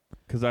with it,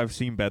 because I've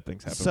seen bad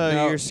things happen. So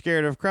Now- you're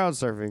scared of crowd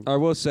surfing? I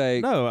will say,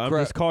 no, I'm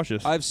just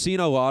cautious. I've seen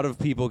a lot of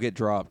people get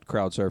dropped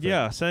crowd surfing.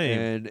 Yeah, same.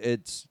 and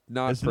it's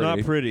not it's pretty.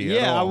 not pretty.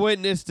 at Yeah, I all.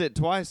 witnessed it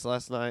twice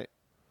last night.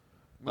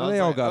 Well, I was they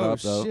all like, got oh, up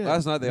though. shit.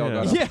 Last night they all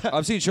Yeah. got up. Yeah,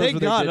 I've seen shows they where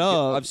got they did,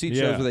 up. I've seen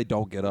Yeah. shows where they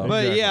don't get up.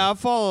 But Exactly.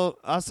 yeah,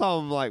 I saw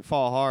him like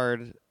fall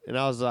hard, and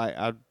I was like,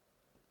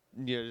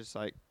 just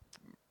like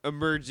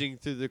emerging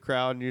through the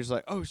crowd, and you're just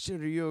like, oh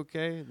shit, are you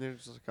okay? And they're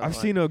just like, I've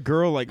seen a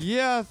girl like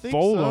yeah, I think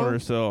fold so. on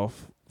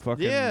herself.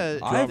 Fucking Yeah,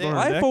 drop I- on her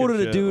I neck folded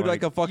and a shit, dude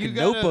like a fucking You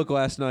gotta- notebook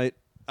last night.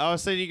 I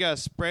was saying you gotta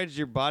spread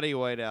your body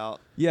weight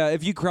out. Yeah,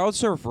 if you crowd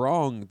surf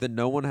wrong, then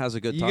no one has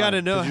a good You time.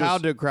 gotta know 'Cause you're how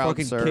just to crowd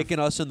fucking surf. kicking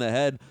us in the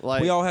head.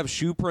 Like we all have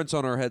shoe prints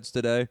on our heads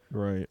today.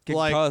 right. Get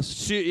like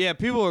cussed. yeah,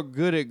 people are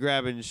good at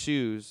grabbing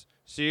shoes.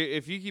 So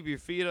if you keep your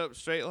feet up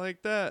straight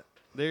like that,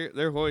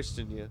 they're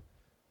hoisting you.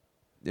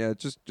 Yeah,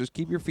 just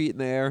keep your feet in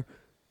the air.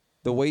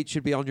 The weight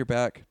should be on your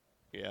back.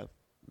 Yeah.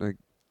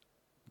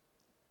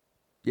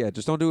 Yeah,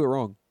 just don't do it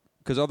wrong,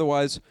 because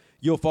otherwise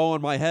you'll fall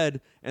on my head,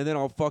 and then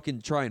I'll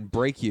fucking try and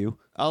break you.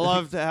 I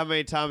loved how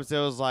many times it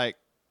was like,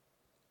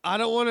 I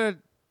don't want to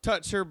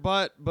touch her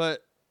butt,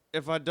 but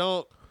if I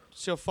don't,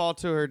 she'll fall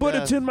to her But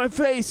death. it's in my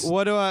face.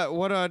 What do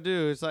I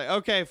do? It's like,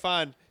 okay,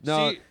 fine.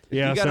 No, She,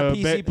 Yeah, you got so to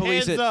PC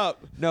police hands it.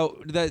 up. No,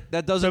 that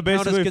doesn't So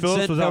count as basically,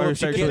 Phillips consent. was out here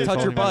Phillips. You sexually can't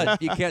touch her assaulting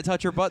butt. You can't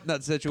touch her butt in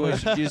that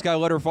situation. You just gotta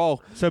let her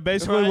fall. So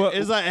basically, Right? what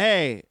It's like,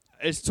 hey,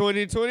 it's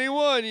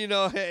 2021. You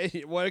know,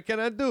 hey, what can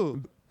I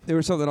do? There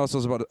was something else I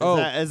was about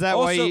to. Is that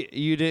why also-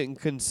 you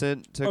didn't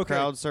consent to Okay.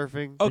 crowd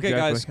surfing? Okay,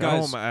 Exactly. I don't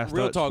guys, want my ass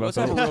real touched, talk. but Let's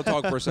have a okay. real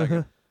talk for a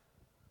second.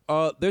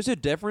 There's a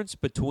difference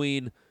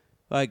between,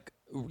 like,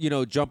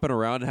 jumping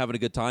around and having a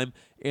good time,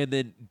 and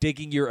then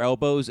digging your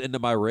elbows into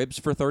my ribs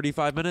for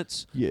 35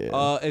 minutes.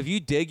 Yeah. If you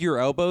dig your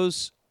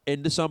elbows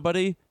into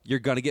somebody, you're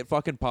gonna get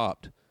fucking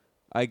popped.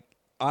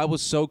 I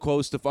was so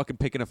close to fucking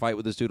picking a fight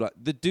with this dude.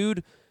 The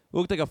dude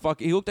looked like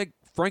he looked like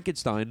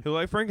Frankenstein, he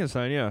like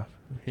Frankenstein, yeah.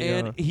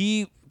 and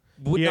he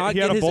would He had- not he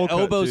had get a his bowl cut,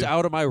 elbows too.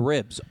 out of my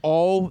ribs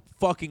all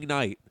fucking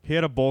night. he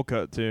had a bowl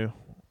cut too.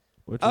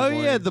 Which Oh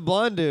is yeah, lame. the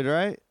blonde dude,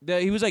 right?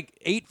 He was like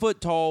 8 foot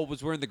tall,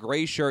 was wearing the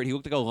gray shirt. He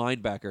looked like a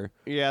linebacker.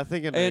 Yeah, I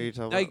think I know who you're And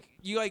talking like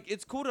you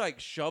it's cool to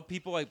like shove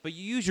people but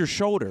you use your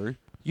shoulder.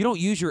 You don't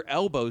use your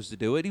elbows to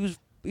do it. He was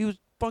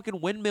fucking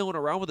windmilling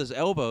around with his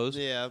elbows.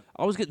 about. Yeah.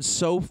 I was getting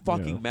so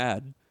fucking Yeah.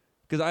 mad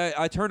because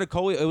I turned to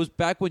Coley. It was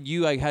back when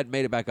you hadn't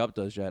made it back up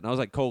to us yet, and I was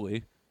like,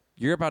 Coley,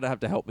 you're about to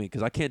have to help me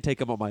because I can't take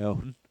him on my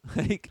own.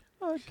 Like,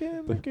 I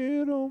can't make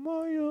it on my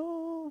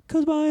own.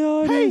 cause my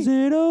heart Hey, is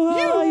in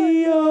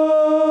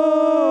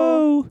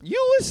Ohio.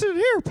 You listen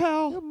here,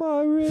 pal.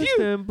 My wrist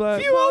and black.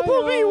 If you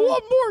elbow me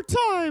one more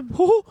time,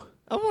 Oh,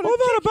 I want I've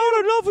had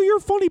about enough of your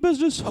funny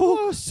business.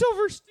 Oh.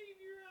 Silverstein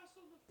your ass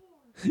on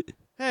the floor.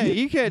 Hey,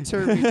 you can't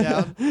turn me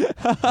down.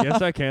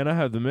 Yes, I can. I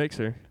have the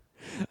mixer.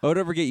 Oh,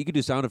 don't forget, you can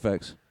do sound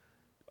effects.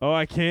 Oh,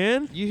 I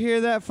can. You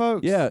hear that,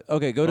 folks? Yeah.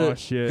 Okay. Go to Oh,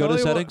 shit. go to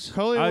Coley wa- settings.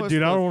 Coley I- wants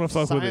dude, I the don't wanna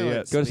fuck with it yet.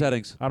 silence Go to thing.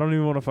 settings. I don't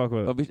even want to fuck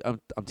with it.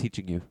 I'm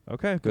teaching you.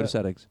 Okay. Go to bet.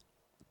 settings.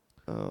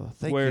 Oh,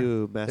 thank Where?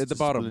 you, Master At the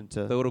bottom,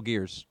 Splinter. the little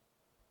gears.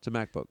 It's a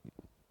MacBook.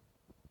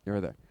 You're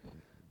right there.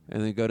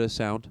 And then go to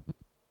sound.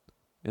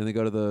 And then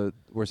go to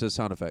where it says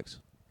sound effects.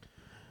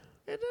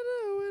 All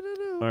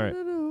right.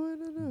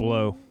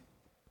 Blow.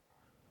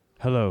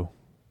 Hello.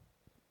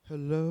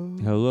 Hello.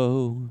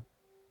 Hello,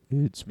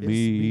 it's me.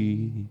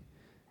 me.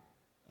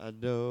 I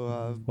know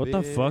I've What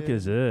the fuck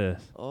is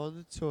this? on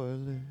the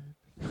toilet.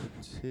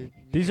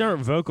 These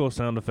aren't vocal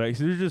sound effects.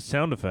 These are just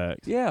sound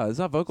effects. Yeah, it's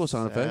not vocal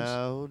sound effects.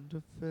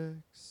 Sound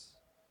effects.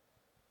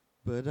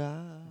 But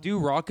I Do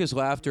raucous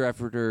laughter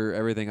after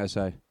everything I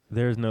say.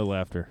 There's no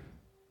laughter.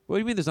 What do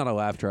you mean there's not a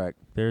laugh track?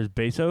 There's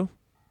basso,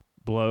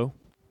 blow,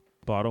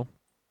 bottle,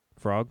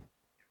 frog,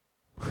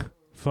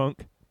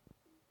 funk.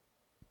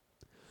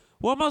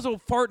 Well, I might as well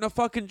fart in a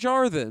fucking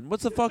jar then.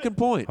 What's the fucking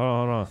point?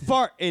 Hold on.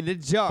 fart in a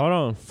jar. Hold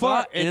on.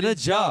 Fart in a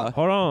jar.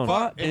 Hold on.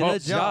 Fart in a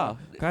Hold- jar.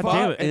 God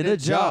Fart damn it. in a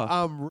jar.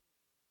 I'm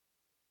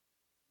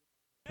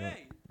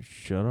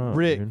Shut up.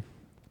 Rick. dude.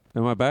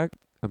 Am I back?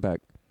 I'm back.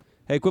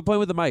 Hey, quit playing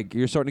with the mic.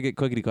 You're starting to get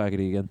clickety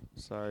clackety again.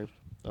 sorry.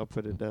 I'll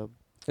put it down.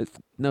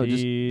 No,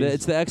 These-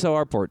 it's the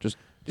XLR port. Just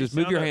These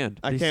move your sound- hand.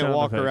 I These can't sound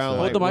walk effects, around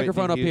though. like Hold the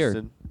microphone Whitney up here.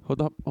 Houston.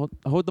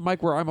 Hold the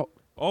mic where I'm.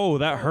 Oh,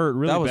 that hurt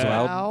really That was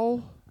bad. loud.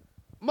 Ow.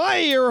 My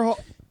ear hole.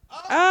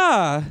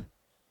 Ah!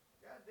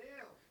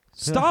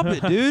 Stop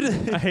it,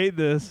 dude. I hate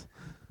this.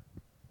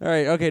 All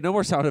right, okay, no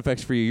more sound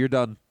effects for you. You're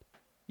done.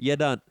 You're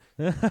done.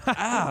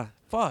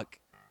 Fuck.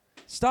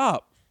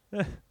 Stop.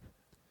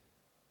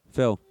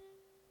 Phil.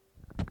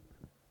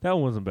 That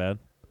one wasn't bad.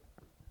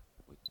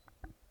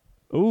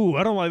 Ooh,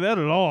 I don't like that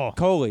at all.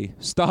 Coley.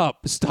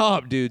 Stop,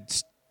 dude.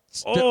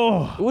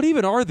 Oh. What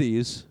even are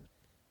these?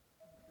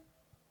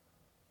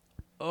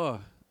 Ugh.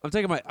 I'm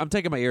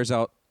taking my ears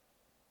out.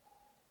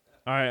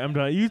 All right, I'm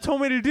done. You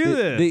told me to do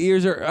this. The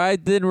ears are. I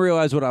didn't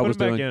realize what I Put was it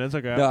back doing. in. It's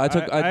okay. No, I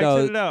no.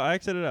 exited out. I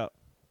exited out.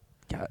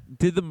 God,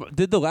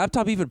 did the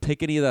laptop even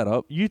pick any of that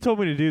up? You told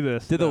me to do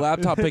this. Did the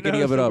laptop pick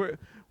any of it so up?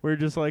 We're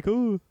just like,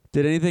 ooh,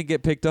 Did anything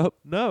get picked up?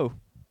 no.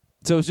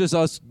 So it's just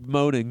us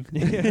moaning.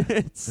 Yeah.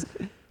 It's-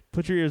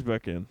 Put your ears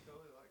back in.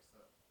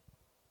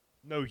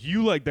 No,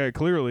 you like that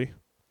clearly.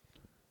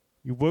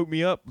 You woke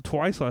me up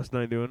twice last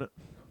night doing it.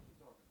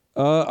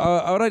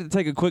 I would like to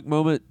take a quick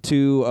moment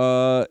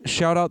to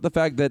shout out the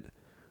fact that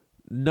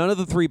none of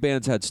the 3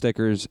 bands had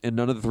stickers and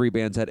none of the 3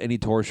 bands had any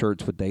tour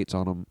shirts with dates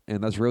on them,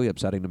 and that's really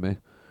upsetting to me.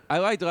 I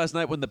liked last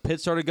night when the pit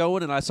started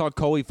going and I saw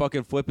Coley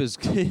fucking flip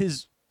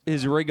his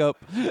rig up.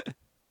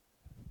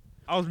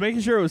 I was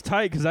making sure it was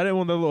tight because I didn't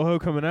want that little hoe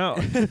coming out.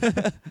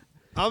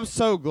 I'm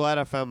so glad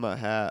I found my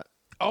hat.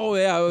 Oh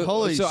yeah,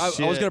 Holy so I was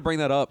shit. gonna bring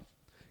that up.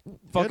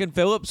 Fucking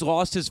Phillips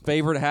lost his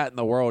favorite hat in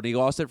the world. He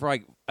lost it for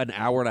like an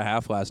hour and a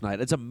half last night.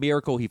 It's a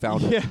miracle he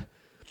found it.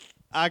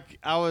 Yeah.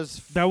 I was.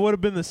 That would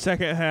have been the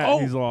second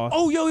hat he's lost.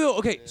 Oh, yo.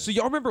 Okay, so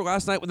y'all remember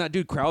last night when that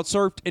dude crowd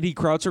surfed and he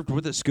crowd surfed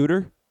with a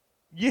scooter?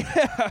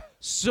 Yeah.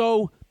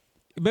 So,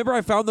 remember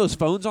I found those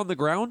phones on the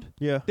ground?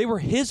 Yeah. They were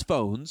his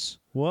phones.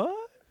 What?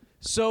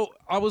 So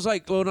I was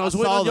like, when I was I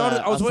waiting saw on y'all,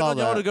 that. I was I waiting saw on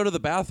y'all that. to go to the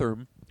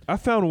bathroom. I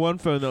found one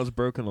phone that was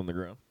broken on the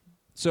ground.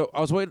 So I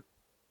was waiting.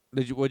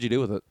 What'd you do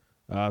with it?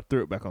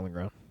 Threw it back on the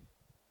ground.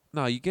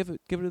 No, you give it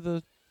to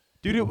the.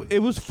 Dude, it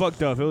was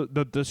fucked up.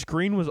 The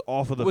screen was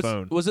off of the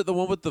phone. Was it the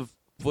one with the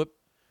flip?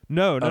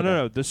 No.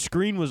 Okay. The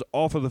screen was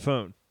off of the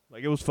phone.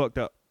 Like, it was fucked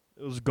up.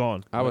 It was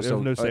gone. I was there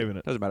was no saving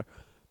it. Doesn't matter.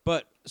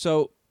 But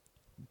so,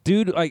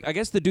 dude, like I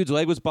guess the dude's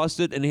leg was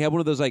busted, and he had one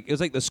of those like it was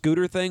like the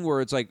scooter thing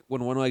where it's like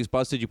when one leg's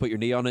busted, you put your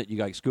knee on it, you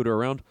like scooter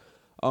around.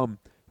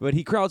 But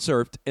he crowd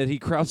surfed, and he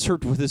crowd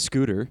surfed with his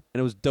scooter, and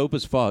it was dope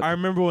as fuck. I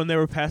remember when they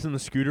were passing the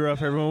scooter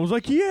up, everyone was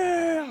like,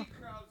 yeah.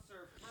 Crowd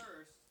surf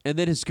first. And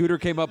then his scooter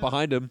came up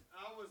behind him.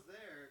 I was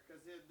there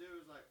because the dude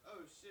was like, "Oh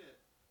shit,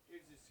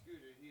 here's his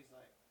scooter." He's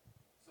like,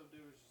 some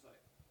dude was just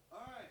like,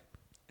 "All right,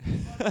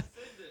 fucking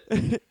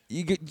send it."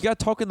 You got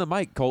to talk in the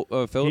mic,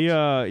 Phillips.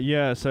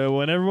 Yeah. So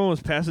when everyone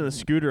was passing the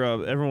scooter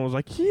up, everyone was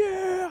like,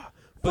 yeah.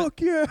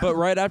 Fuck yeah. But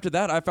right after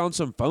that, I found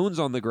some phones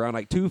on the ground,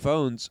 like 2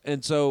 phones,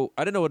 and so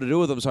I didn't know what to do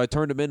with them. So I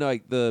turned them into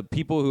like the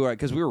people who,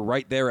 because we were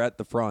right there at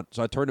the front,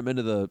 so I turned them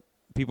into the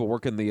people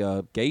working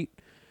the gate,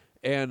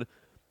 and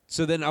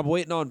so then I'm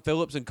waiting on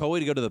Phillips and Coley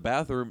to go to the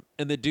bathroom,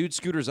 and the dude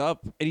scooters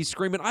up and he's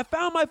screaming, "I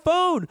found my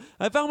phone!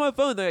 I found my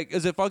phone!" They're like,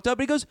 "Is it fucked up?"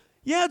 And he goes,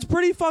 "Yeah, it's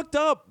pretty fucked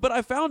up, but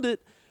I found it."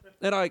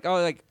 And I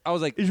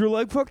was like, Is your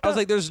leg fucked up? I was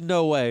like, "There's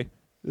no way."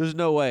 There's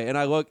no way. And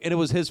I look, and it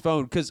was his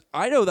phone, because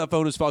I know that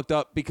phone is fucked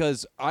up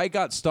because I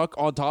got stuck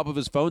on top of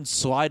his phone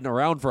sliding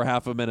around for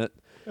half a minute.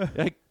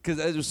 Because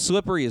it was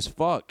slippery as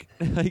fuck.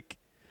 Like,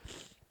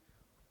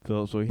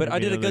 Phillips, but I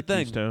did a good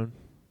thing. Keystone.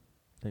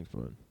 Thanks,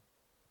 bud.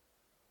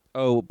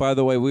 Oh, by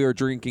the way, we are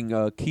drinking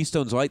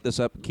Keystone's Light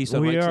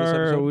Keystone Lights this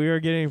episode. We are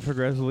getting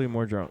progressively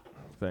more drunk.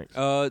 Thanks.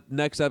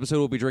 Next episode,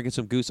 we'll be drinking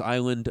some Goose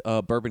Island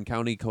Bourbon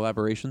County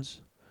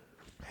collaborations.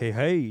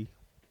 Hey.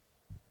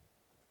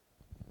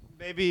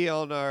 Maybe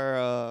on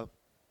our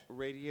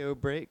radio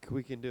break,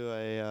 we can do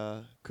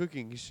a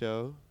cooking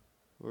show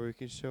where we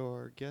can show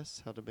our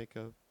guests how to make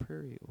a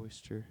prairie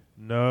oyster.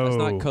 No. That's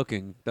not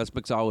cooking. That's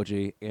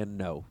mixology, and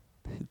no.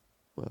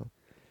 Well,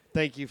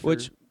 thank you for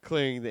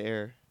clearing the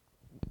air.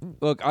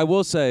 Look, I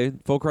will say,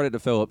 full credit to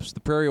Phillips, the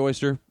prairie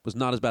oyster was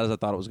not as bad as I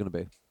thought it was going to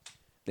be.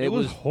 It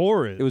was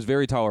horrid. It was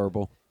very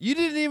tolerable. You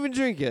didn't even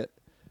drink it.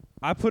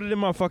 I put it in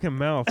my fucking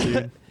mouth, dude.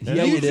 And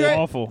Yeah, it you was did.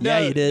 awful. Yeah,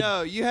 you did.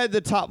 No, you had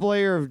the top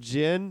layer of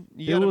gin.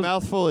 You It got a was-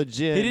 mouthful of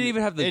gin. He didn't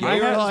even have the and beer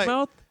you were in his like,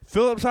 mouth?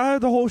 Phillips, I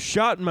had the whole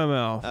shot in my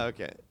mouth.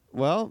 Okay.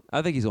 Well,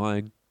 I think he's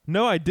lying.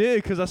 No, I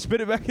did because I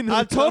spit it back into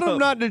I the told cup. him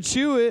not to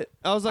chew it.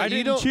 I was like, I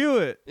you didn't don't chew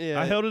it. Yeah.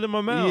 I held it in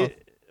my mouth.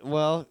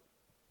 Well,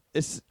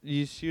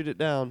 you shoot it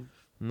down.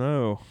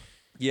 No.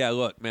 Yeah,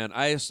 look, man,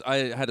 I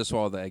had to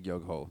swallow the egg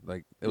yolk whole.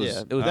 Like it was.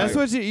 Yeah. It was That's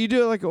very- what you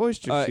do it like an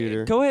oyster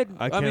shooter. Go ahead.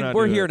 I mean, cannot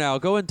we're do here that. now.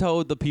 Go and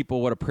tell the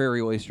people what a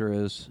prairie oyster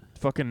is.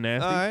 Fucking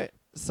nasty. All right.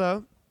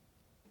 So,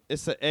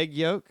 it's an egg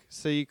yolk.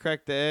 So you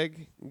crack the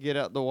egg, get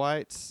out the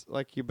whites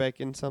like you're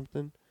baking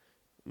something,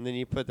 and then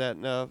you put that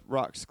in a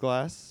rocks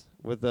glass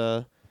with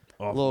a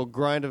Awful. little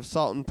grind of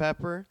salt and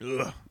pepper,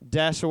 Ugh.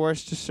 dash of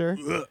Worcestershire,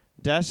 Ugh.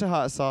 dash of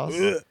hot sauce,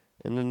 Ugh.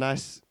 and a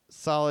nice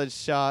solid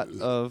shot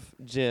of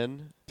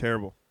gin.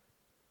 Terrible.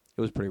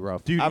 It was pretty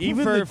rough. Dude, I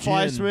even prefer the gin,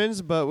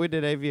 Fleischmann's, but we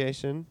did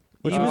aviation,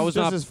 which Even- was I was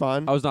just not- as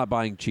fun. I was not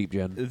buying cheap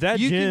gin. that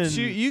gin.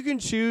 You can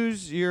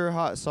choose your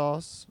hot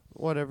sauce,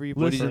 whatever you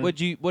Listen,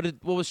 prefer.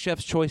 What was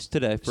Chef's choice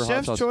today for hot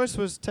Chef's sauce? choice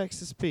was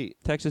Texas Pete.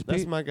 Texas That's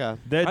Pete. my guy.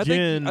 that I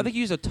gin. think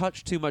you used a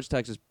touch too much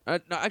Texas. No,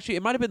 actually,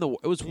 it might have been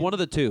it was one of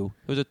the two.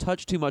 It was a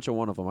touch too much of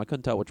one of them. I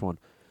couldn't tell which one.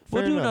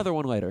 We'll Fair do enough. another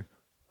one later.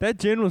 That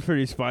gin was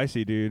pretty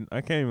spicy, dude. I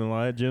can't even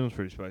lie. That gin was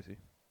pretty spicy.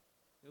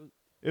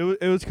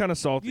 It was kind of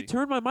salty. You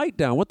turned my mic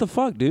down. What the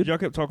fuck, dude? Y'all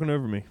kept talking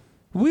over me.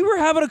 We were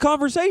having a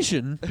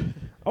conversation.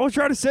 I was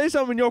trying to say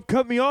something, and y'all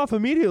cut me off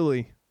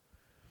immediately.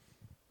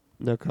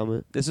 No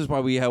comment. This is why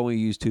we only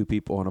use 2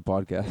 people on a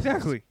podcast.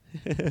 Exactly.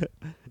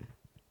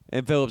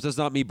 And Phillips, that's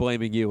not me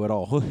blaming you at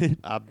all.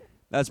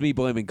 That's me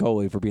blaming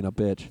Coley for being a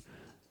bitch.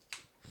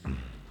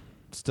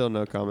 Still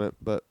no comment,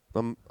 but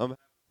I'm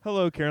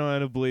Hello,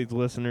 Carolina Bleeds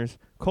listeners.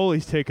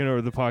 Coley's taking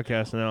over the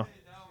podcast now.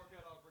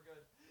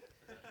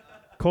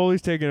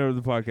 Coley's taking over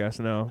the podcast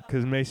now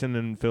because Mason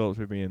and Phillips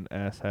are being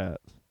ass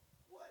hats.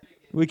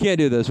 We can't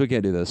do this. We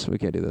can't do this. We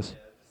can't do this.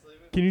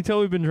 Can you tell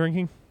we've been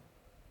drinking?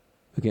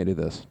 We can't do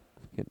this.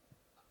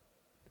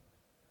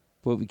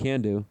 What we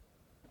can do.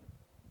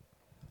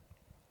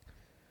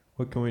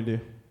 What can we do?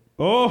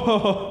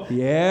 Oh,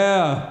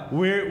 yeah.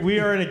 we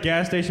are in a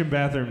gas station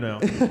bathroom now.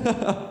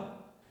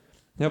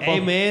 Hey,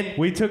 man.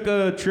 We took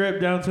a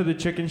trip down to the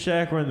chicken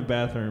shack. We're in the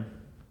bathroom.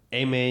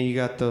 Hey, man, you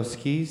got those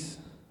keys?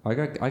 I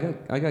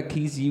got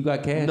keys. You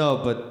got cash. No,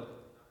 but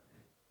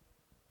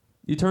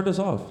You turned us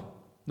off.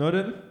 No, I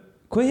didn't.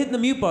 Quit hitting the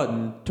mute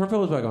button. Turn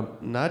Phillips back on.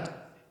 not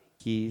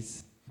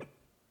keys.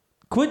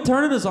 Quit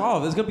turning us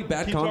off. It's gonna be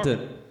bad Keep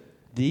content. talking.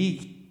 The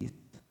keys.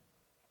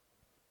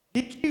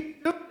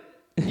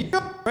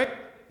 Right?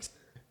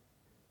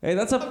 Hey,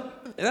 that's a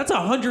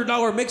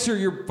 $100 mixer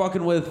you're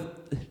fucking with.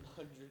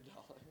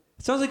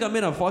 Sounds like I'm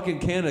in a fucking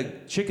can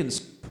of chicken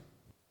soup.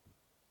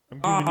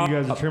 I'm giving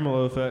you guys a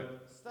tremolo effect.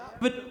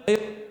 But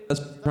that's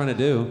what I'm trying to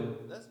do.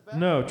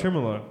 No,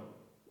 tremolo.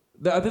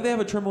 I think they have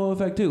a tremolo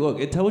effect too. Look,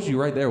 it tells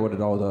you right there what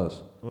it all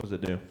does. What does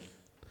it do?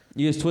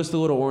 You just twist the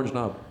little orange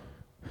knob.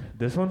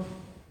 This one?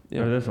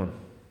 Yeah. Or this one?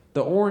 The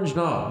orange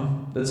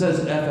knob that says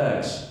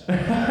FX.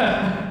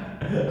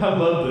 I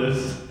love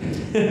this.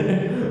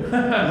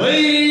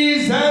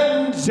 Ladies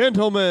and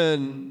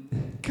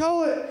gentlemen,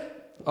 call it.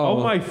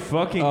 Oh my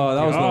fucking Oh,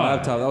 that was the God.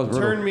 laptop. That was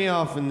brutal. Turn me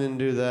off and then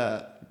do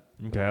that.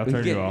 Okay, I'll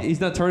turn you off. He's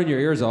not turning your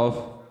ears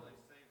off.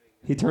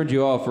 He turned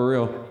you off for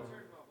real.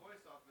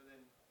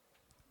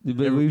 It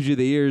leaves you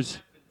the ears.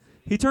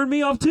 He turned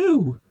me off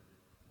too.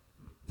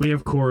 We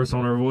have chorus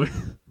on our voice.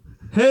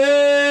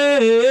 Hey!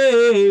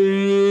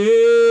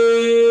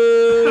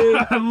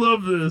 I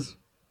love this.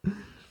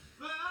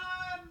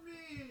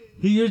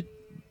 He just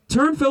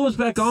turned Phillips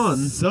back on.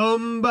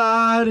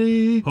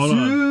 Somebody Hold to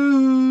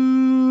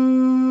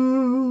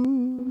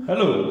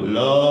Hello.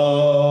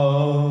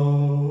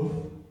 love.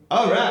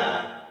 All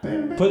right.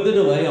 Put the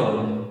delay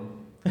on.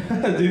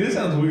 Dude, this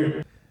sounds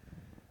weird.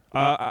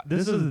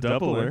 This is a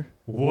doubler.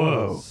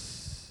 Whoa.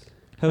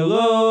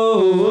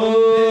 Hello.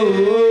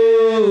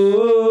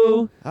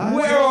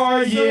 Where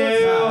are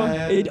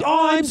you?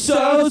 I'm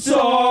so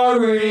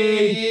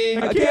sorry.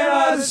 I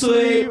cannot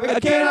sleep. I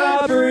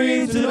cannot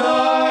breathe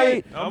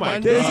tonight. Oh my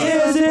God.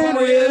 This isn't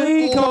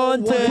really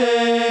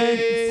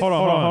content. Hold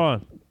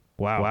on.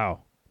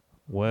 Wow.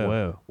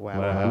 Whoa.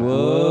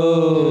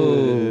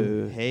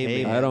 Whoa.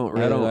 Hey, man. I don't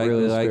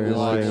really like this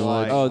very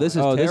much. Oh, this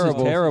is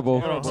terrible. Terrible.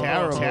 Don't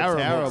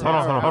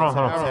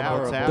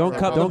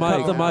cut the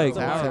mic.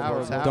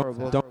 Don't.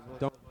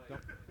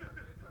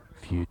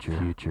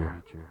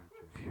 Future.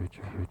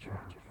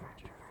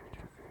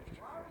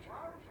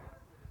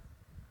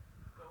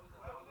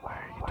 Why are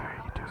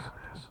you doing this?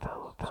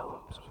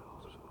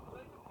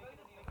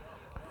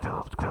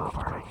 Phillips,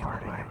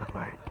 farting in the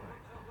mic.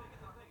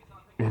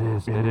 It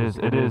is.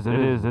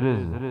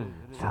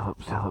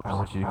 Phillips, I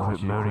want you to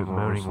quit moaning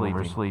when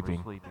we're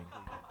sleeping.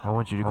 I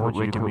want you to quit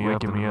waking me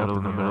up in the middle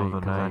of the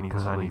night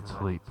because I need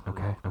sleep.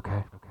 Okay?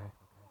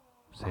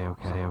 Say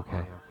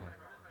okay.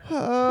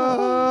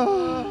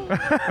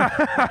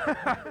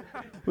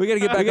 We gotta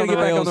get back on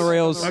the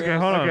rails. Okay,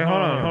 hold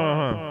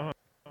on.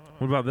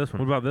 What about this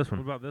one?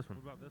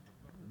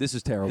 This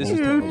is terrible. This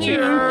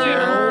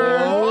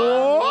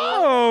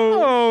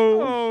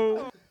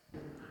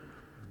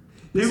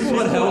is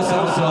what hell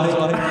sounds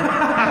like.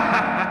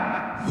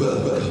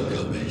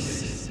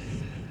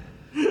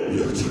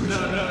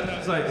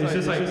 It's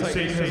just like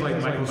Satan's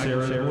like Michael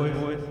Cera's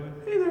voice.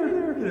 Hey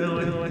there.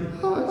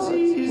 Oh,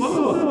 jeez.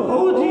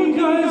 Oh, gee,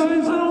 guys. I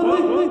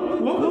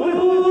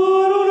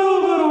don't know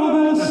about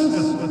all this.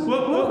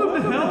 Welcome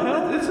to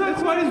hell. It's not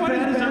quite as bad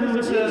as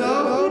everyone says.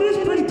 It is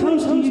pretty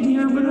toasty in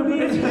here, but I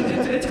mean,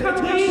 It's kind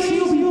of the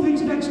AC will be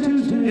fixed next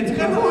Tuesday. It's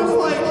kind of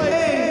Like,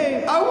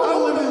 hey, I want to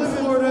live in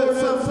Florida at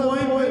some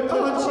point, but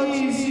oh,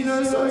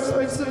 jeez, so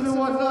expensive and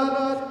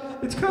whatnot.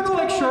 It's kind of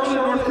like Charlotte,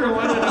 North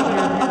Carolina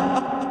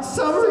down here.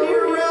 Summer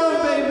year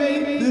round,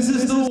 baby. This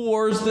is the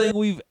worst thing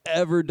we've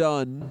ever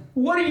done.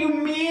 What do you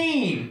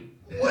mean?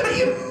 What do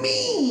you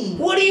mean?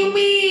 What do you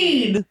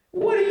mean?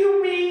 What do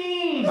you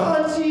mean?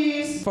 Oh,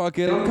 jeez. Fuck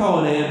it. I'm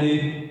calling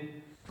Andy.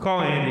 Call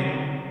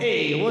Andy.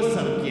 Hey, what's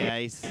up,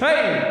 guys?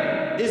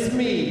 Hey! It's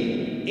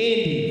me,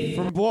 Andy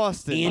from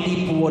Boston.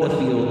 Andy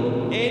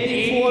Porterfield.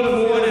 Andy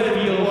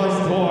Porterfield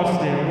from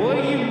Boston.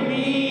 What do you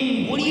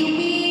mean? What do you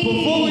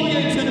mean? Before we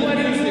get to the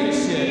music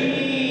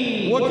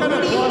shit, what kind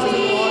of Boston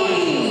lager do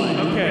you like?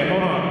 Okay,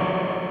 hold on.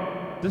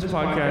 This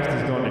podcast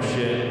is going to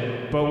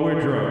shit, but we're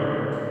drunk.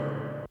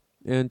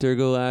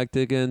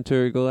 Intergalactic. Having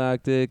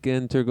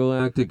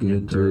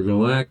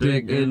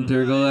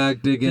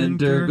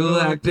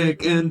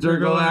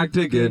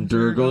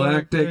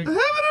an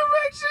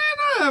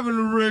erection. have an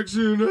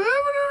erection. I have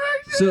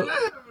an erection.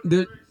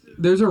 So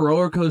there's a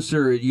roller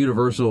coaster at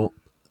Universal.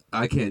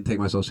 I can't take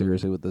myself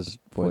seriously with this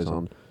voice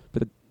on,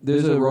 but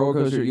there's a roller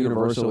coaster at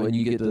Universal, and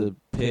you get to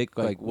pick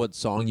like what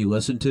song you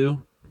listen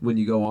to when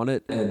you go on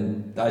it.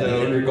 And I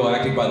did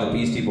Intergalactic by the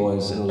Beastie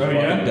Boys, and it was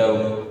fucking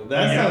dope. Is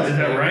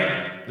that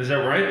right? Is that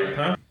right?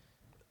 Huh?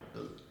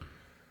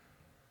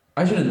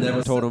 I should have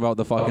never told him about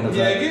the fucking effect.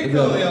 Yeah, get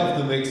Coley off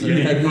the mixer.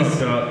 Yeah, you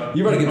fucked up.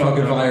 You better get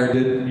fucking fired,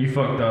 dude. You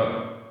fucked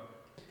up.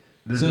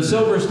 So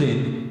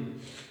Silverstein,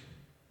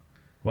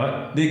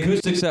 What? the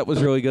acoustic set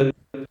was really good.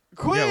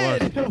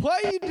 Quit!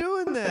 Why are you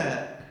doing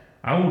that?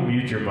 I will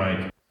mute your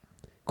mic.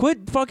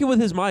 Quit fucking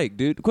with his mic,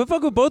 dude. Quit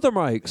fucking with both our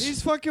mics.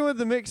 He's fucking with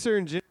the mixer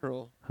in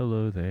general.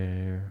 Hello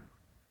there.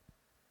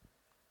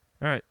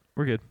 All right,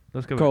 we're good.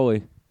 Let's go.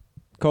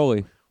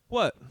 Coley.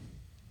 What?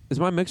 Is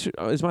my mixer?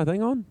 Is my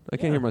thing on? I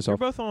can't hear myself.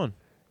 You're both on.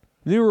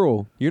 New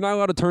rule: you're not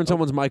allowed to turn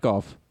someone's mic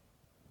off.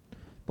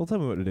 Don't tell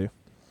me what to do.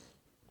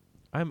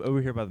 I'm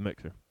over here by the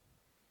mixer.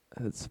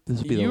 This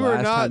will be the You are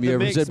last not time you the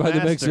ever mix said by the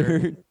master.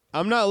 mixer.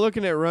 I'm not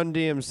looking at Run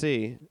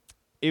DMC,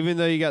 even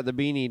though you got the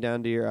beanie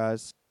down to your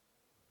eyes.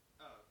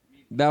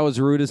 That was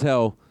rude as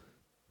hell.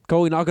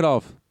 Coley, knock it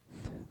off.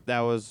 That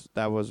was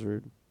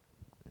rude.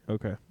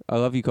 Okay. I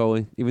love you,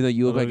 Coley. Even though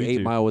you look I love like you 8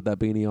 too. Mile with that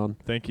beanie on.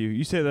 Thank you.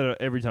 You say that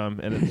every time,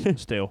 and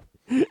it's stale.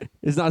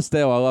 It's not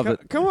stale. I love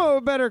it. Come up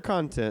with better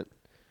content.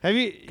 Have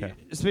you? 'Kay.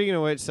 Speaking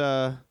of which,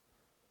 I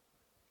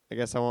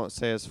guess I won't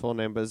say his full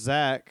name, but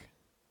Zach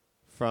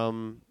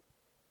from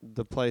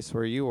the place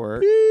where you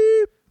work.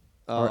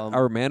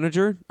 Our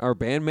manager, our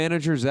band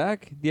manager,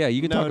 Zach. Yeah,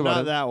 you can no, talk about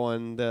not it. that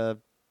one. The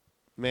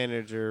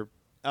manager.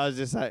 I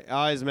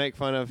always make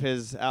fun of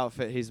his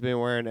outfit he's been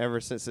wearing ever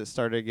since it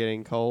started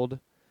getting cold.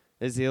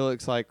 Is he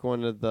looks like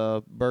one of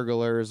the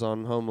burglars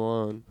on Home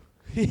Alone.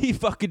 He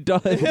fucking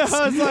does. Yeah,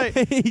 I was like,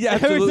 He every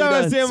absolutely time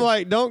I does. see him,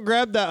 like, don't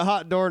grab that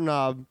hot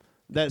doorknob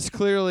that's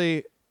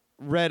clearly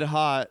red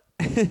hot,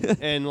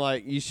 and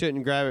like you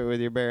shouldn't grab it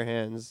with your bare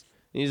hands.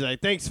 And he's like,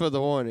 thanks for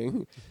the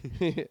warning.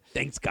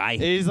 Thanks, guy.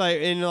 He's like,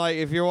 and like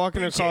if you're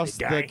walking Appreciate across it,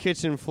 guy. the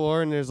kitchen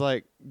floor and there's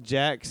like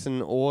jacks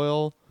and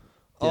oil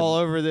all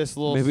over this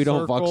little Maybe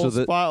don't fucks circle with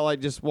it. spot,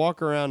 like just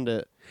walk around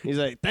it. He's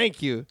like,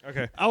 thank you.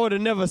 Okay. I would have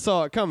never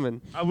saw it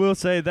coming. I will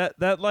say that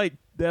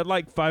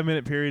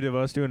 5-minute period of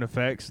us doing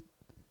effects,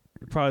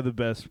 probably the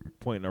best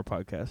point in our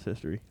podcast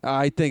history.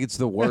 I think it's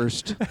the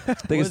worst. I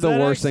think Was it's the that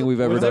worst thing we've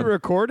ever was done. it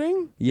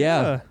recording?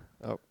 Yeah.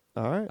 Oh,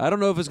 all right. I don't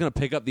know if it's going to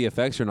pick up the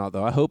effects or not,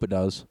 though. I hope it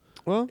does.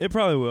 Well, It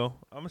probably will.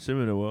 I'm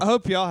assuming it will. I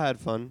hope y'all had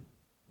fun.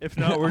 If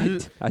not, we're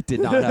just. I did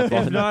not have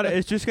fun. If not,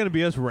 it's just gonna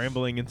be us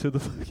rambling into the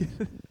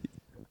fucking.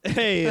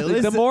 Hey, The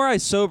listen, more I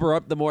sober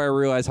up, the more I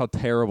realize how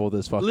terrible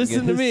this fucking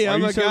listen is. to me. Are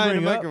I'm you a guy in a sobering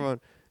up?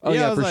 microphone. Oh, I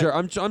yeah, was for like,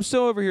 sure. I'm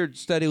still over here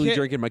steadily Can't-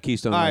 drinking my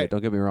Keystone All Light. right.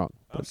 Don't get me wrong.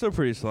 I'm still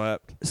pretty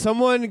slapped.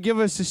 Someone give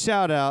us a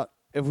shout out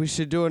if we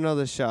should do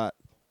another shot.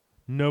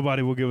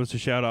 Nobody will give us a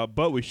shout out,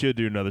 but we should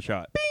do another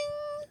shot.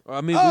 I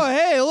mean, Oh,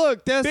 hey,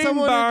 look, there's Bing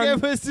someone bong. who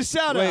gave us a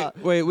shout out.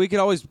 wait. We could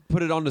always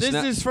put it on the This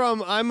Snap. is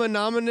from I'm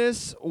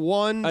Anonymous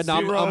 101.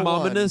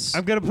 Anonymous.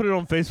 I'm gonna put it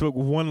on Facebook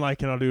with one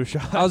like, and I'll do a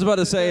shot. I was about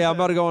to say I'm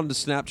about to go on to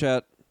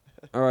Snapchat.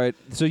 All right.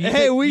 So you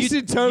Hey, take- we you-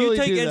 should totally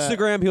You take do that.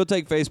 Instagram. He'll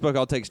take Facebook.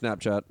 I'll take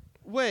Snapchat.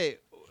 Wait,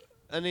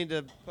 I need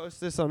to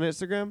post this on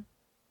Instagram.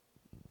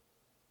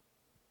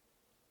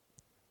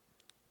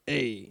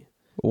 Hey,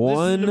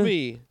 listen to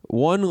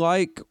One me.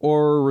 like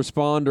or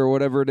respond or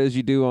whatever it is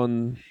you do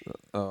on.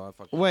 Oh, I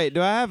fucked. Wait,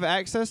 do I have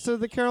access to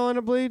the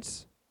Carolina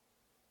Bleeds?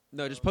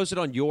 No, just post it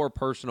on your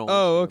personal.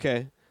 Oh,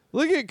 okay.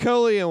 Look at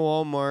Coley in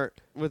Walmart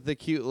with the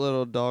cute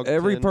little dog.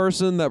 Every pin.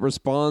 person that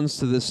responds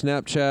to this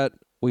Snapchat,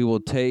 we will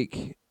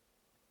take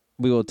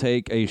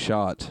a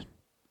shot.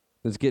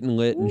 It's getting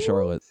lit in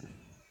Charlotte.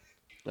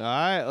 All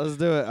right, let's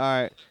do it. All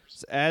right,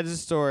 so add the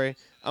story.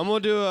 I'm gonna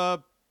do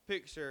a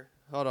picture.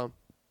 Hold on.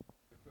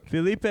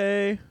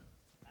 Felipe,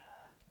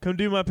 come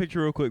do my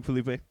picture real quick,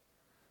 Felipe.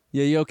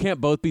 Yeah, you can't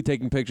both be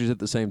taking pictures at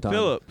the same time.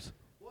 Phillips.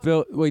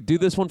 Phil, wait, do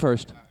this one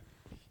first.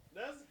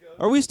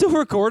 Are we still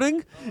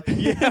recording?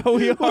 Yeah,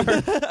 we are.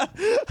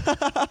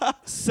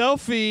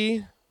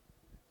 Selfie.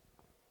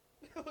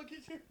 Look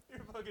at your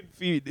fucking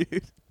feet,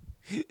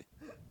 dude.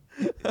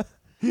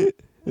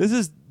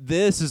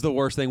 This is the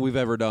worst thing we've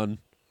ever done.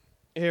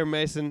 Here,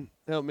 Mason,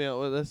 help me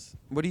out with this.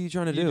 What are you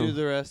trying to You do? do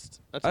the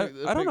rest. I took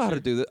the don't know how to picture.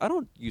 do this. I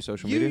don't use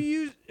social You media.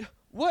 use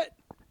what?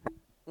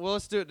 Well,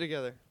 let's do it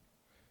together.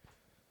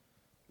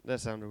 That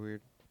sounded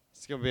weird.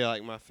 It's gonna be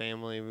like my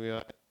family. We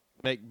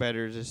make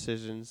better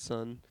decisions,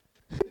 son.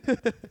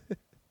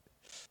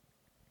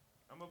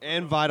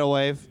 And Vital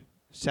Wave.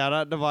 Shout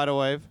out to Vital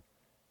Wave,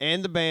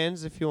 and the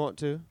bands if you want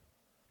to.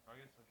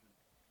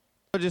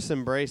 I'll just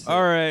embrace it.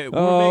 All right.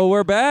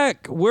 We're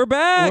back. We're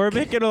back. We're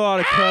making a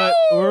lot of cuts.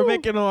 We're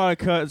making a lot of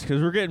cuts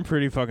because we're getting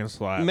pretty fucking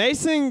slapped.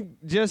 Mason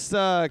just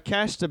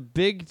cashed a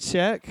big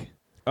check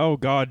Oh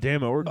god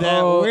damn it! We're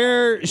that Oh,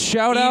 we're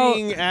shout out-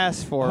 eating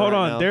ass for. hold right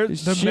on. now.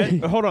 There's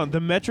hold on. The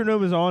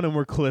metronome is on and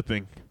we're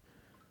clipping.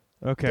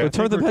 Okay. So I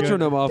turn think the we're good.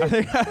 metronome off.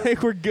 I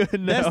think we're good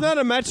now. That's not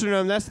a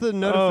metronome. That's the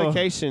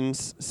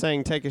notifications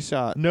saying take a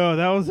shot. No,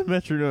 that was a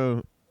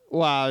metronome.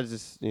 Well, I was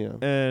just,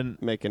 And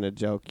making a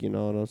joke. You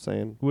know what I'm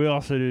saying? we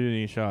also didn't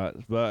need shots,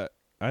 but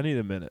I need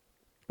a minute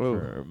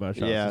for my shots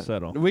to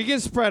settle. We can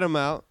spread them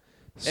out.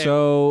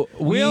 So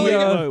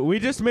We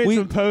just made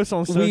some posts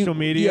on social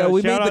media. Yeah,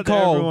 we Shout made the out to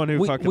call. everyone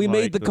who fucking we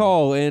made liked the them.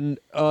 call, and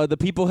the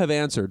people have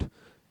answered.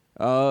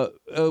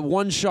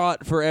 One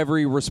shot for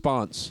every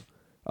response.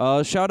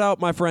 Shout out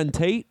my friend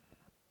Tate.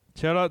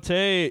 Shout out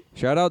Tate.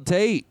 Shout out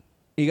Tate.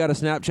 He got a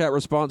Snapchat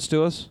response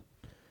to us.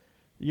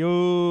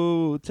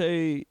 Yo,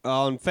 Tate.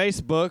 On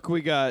Facebook,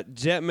 we got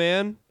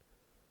Jetman,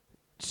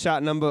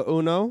 shot number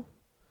uno.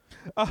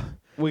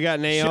 We got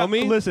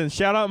Naomi. Listen,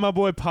 shout out my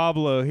boy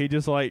Pablo. He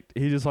just liked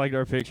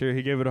our picture.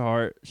 He gave it a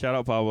heart. Shout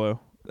out Pablo.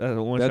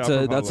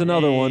 That's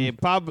another one. Hey,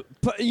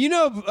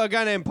 a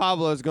guy named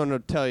Pablo is going to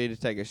tell you to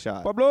take a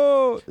shot.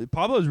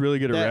 Pablo's really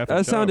good at That- rapping.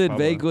 That Shout out sounded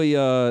Pablo. vaguely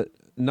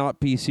not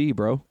PC,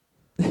 bro.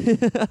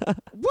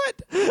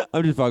 What?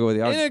 I'm just fucking with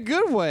you. In a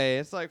good way.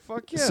 It's like,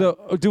 fuck yeah.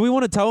 So, do we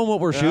want to tell them what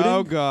we're shooting?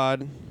 Oh,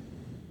 God.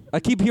 I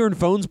keep hearing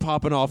phones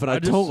popping off, and I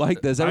don't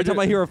like this. Every time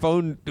I just- hear a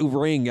phone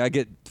ring, I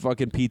get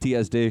fucking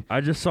PTSD.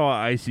 I just saw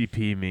an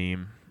ICP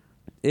meme.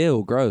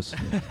 Ew, gross.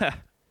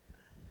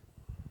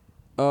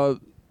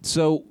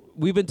 So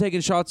we've been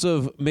taking shots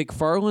of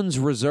McFarland's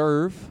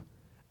Reserve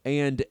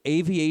and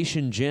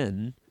Aviation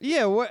Gin,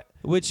 Yeah, what?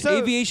 which So-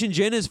 Aviation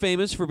Gin is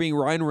famous for being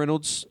Ryan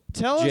Reynolds'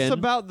 Tell us Gin.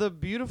 about the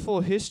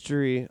beautiful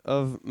history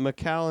of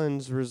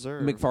McAllen's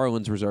Reserve.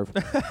 McFarland's Reserve.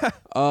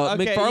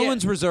 Okay,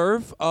 McFarland's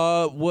Reserve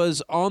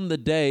was on the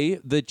day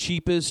the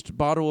cheapest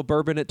bottle of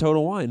bourbon at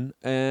Total Wine,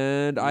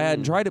 and I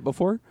hadn't tried it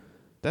before,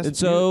 That's and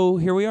so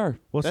here we are.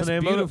 What's That's the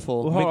name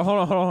beautiful. of it? Well,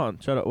 hold on.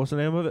 Shut up. What's the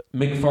name of it?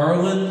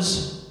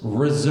 McFarland's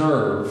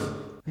Reserve.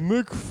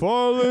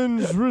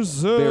 McFarland's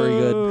Reserve. Very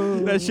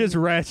good. That shit's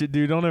ratchet,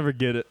 dude. Don't ever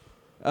get it.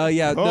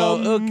 Yeah, no,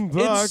 look,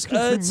 back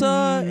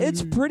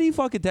it's pretty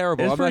fucking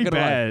terrible. It's I'm pretty not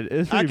gonna bad.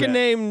 It's I pretty can bad.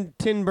 name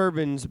 10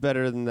 bourbons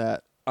better than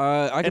that.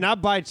 lie. I can, And I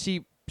buy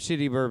cheap,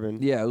 shitty bourbon.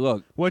 yeah,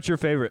 look, What's your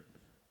favorite?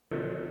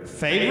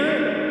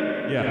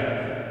 Favorite?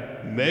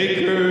 Yeah.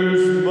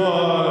 Maker's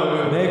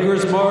Mark.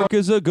 Maker's Mark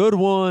is a good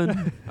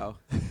one.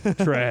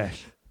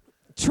 Trash.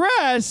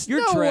 Trash? You're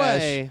no trash.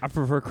 way. I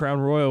prefer Crown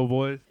Royal,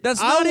 boys. That's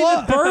I not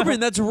love- even bourbon.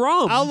 That's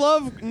rum. I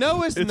love.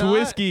 No, it's It's not.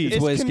 whiskey. It's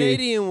It's whiskey.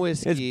 Canadian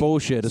whiskey. It's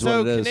bullshit. Is So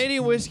what it is.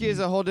 Canadian whiskey is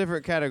a whole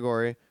different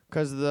category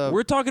because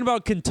We're talking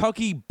about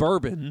Kentucky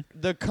bourbon.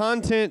 the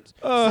content.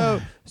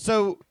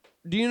 So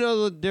do you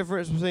know the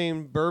difference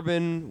between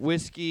bourbon,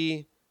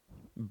 whiskey?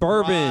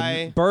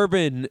 Rye.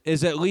 Bourbon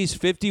is at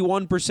least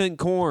 51%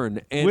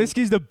 corn and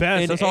Whiskey's the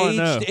best. and That's all I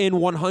know. aged in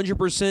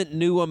 100%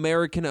 new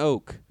American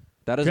oak.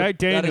 That is Jack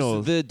that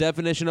Daniels. is the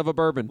definition of a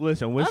bourbon.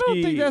 Listen, whiskey. I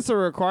don't think that's a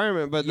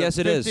requirement, but Yes,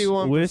 the it is.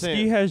 51%.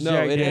 Whiskey has No,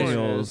 Jack it is.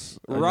 Daniels.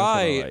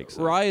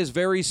 Rye is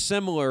very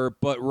similar,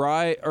 but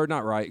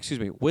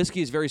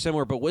whiskey is very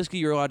similar, but whiskey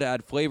you're allowed to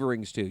add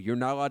flavorings to. You're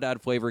not allowed to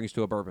add flavorings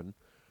to a bourbon.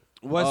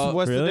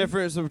 What's the Really?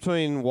 difference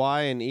between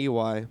Y and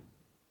EY?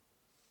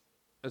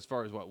 As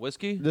far as what,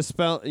 whiskey? The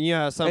spell,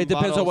 some It depends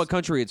on bottles- what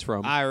country it's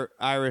from.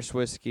 Irish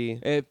whiskey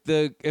If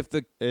the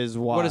is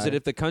Y. what is it?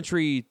 If the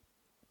country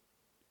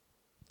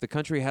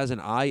has an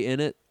I in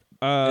it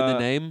in the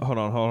name. Hold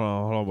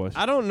on, boys.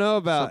 I don't know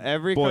about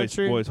every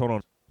country. Boys, hold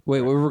on.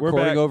 Wait, we're We're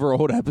recording back. over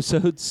old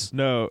episodes.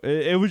 No,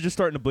 it was just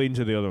starting to bleed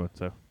into the other one.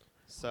 So,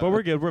 So- but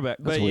we're good. We're back.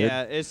 But weird.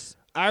 yeah, it's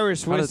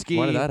Irish Why whiskey.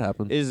 did that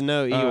happen? Is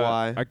no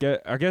EY.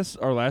 I guess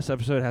our last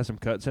episode has some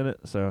cuts in it.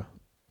 So,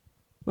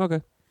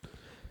 Okay.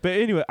 but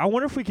anyway, I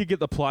wonder if we could get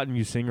the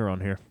Platinum singer on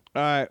here.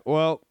 All right.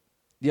 Well,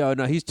 Yeah,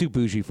 no, he's too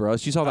bougie for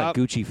us. You saw that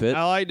Gucci fit.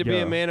 I like to be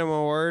Yeah. a man of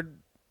my word,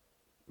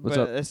 What's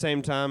but up? at the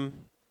same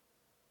time,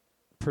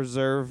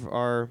 preserve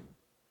our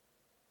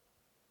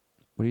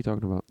What are you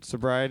talking about?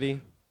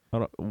 sobriety.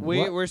 Hold on.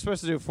 What? We're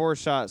supposed to do 4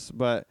 shots,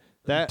 but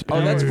that.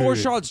 Oh, that's 4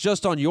 Dude. shots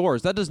just on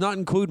yours. That does not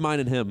include mine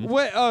and him.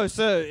 Wait. Oh,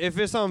 so if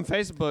it's on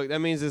Facebook, that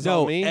means it's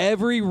No, on me.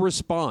 every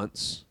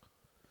response,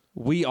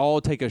 we all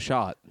take a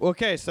shot.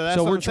 Okay, so that's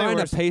So what we're I'm saying.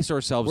 trying to pace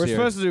ourselves We're here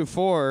supposed to do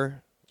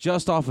 4.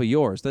 just off of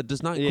yours. That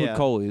does not include Yeah.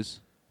 Coley's,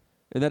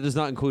 and that does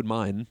not include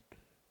mine.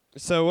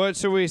 So what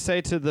should we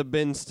say to the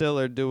Ben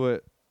Stiller? Do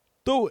it.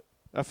 Do it.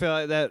 I feel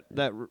like that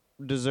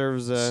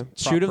deserves a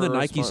Shoot him the proper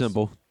Nike response.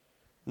 symbol.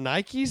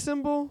 Nike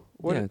symbol?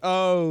 What? Yeah.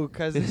 Oh,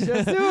 because it's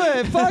just do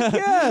it. Fuck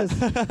yes.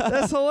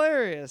 That's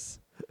hilarious.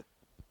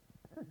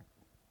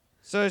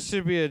 So it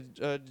should be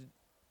a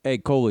Hey,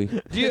 Coley. do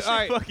you, This all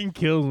shit right, fucking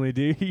kills me,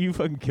 dude. You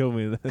fucking kill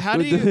me. how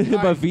do you all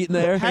My right, feet in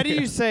the air? how do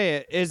you say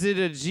it? Is it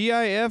a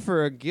GIF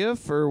or a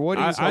GIF or what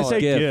do you I call say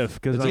it? GIF. GIF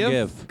because It's I'm a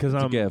GIF. because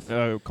It's a I'm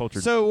GIF.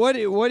 cultured. So what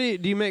do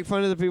you make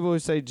fun of the people who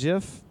say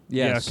GIF?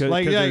 Yes. Yeah,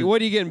 Like they're-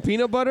 what are you getting,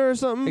 peanut butter or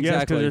something? Yes,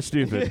 Exactly. because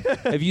they're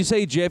stupid. If you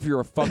say Jeff,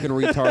 you're a fucking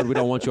retard. We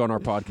don't want you on our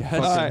podcast.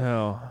 Fucking right.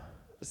 hell.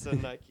 It's a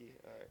Nike.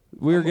 All right.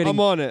 We're getting. I'm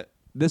on it.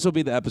 This will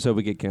be the episode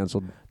we get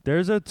canceled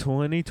There's a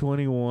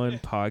 2021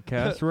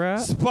 podcast rap.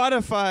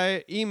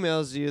 Spotify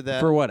emails you that.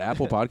 for what?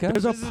 Apple Podcast.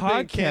 There's a This has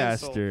been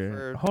canceled podcaster.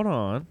 for- Hold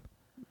on.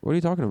 What are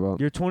you talking about?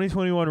 Your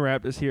 2021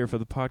 wrap is here for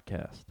the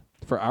podcast.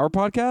 For our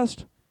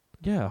podcast?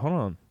 Yeah, hold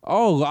on.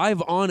 Oh,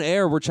 live on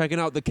air. We're checking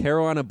out the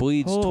Carolina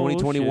Bleeds Oh,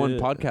 2021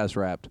 shit. podcast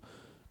wrapped.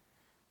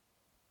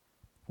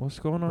 What's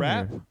going on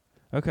Rap? here?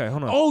 Okay,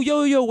 hold on. Oh,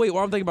 yo, wait.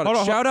 While I'm thinking about Hold it,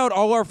 on, shout out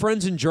all our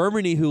friends in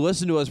Germany who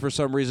listen to us for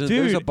some reason.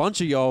 Dude. There's a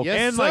bunch of y'all. Yes,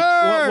 and sir.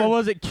 like, what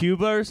was it,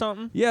 Cuba or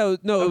something? Yeah,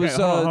 no, it Okay, was.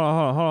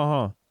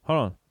 hold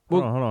on.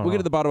 We'll get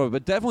to the bottom of it,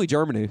 but definitely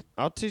Germany.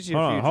 I'll teach you.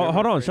 Hold on,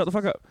 hold on. Shut the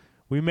fuck up.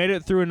 We made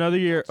it through another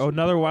year,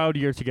 another wild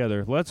year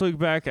together. Let's look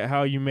back at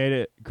how you made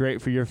it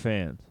great for your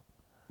fans.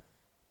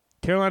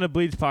 Carolina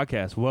Bleeds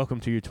podcast.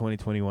 Welcome to your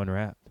 2021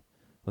 wrap.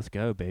 Let's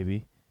go,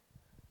 baby.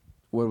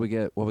 What do we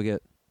get?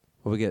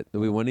 Did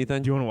we win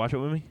anything? Do you want to watch it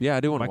with me? Yeah, I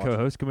do want My to watch it.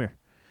 co-host, come here.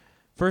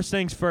 First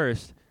things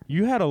first.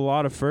 You had a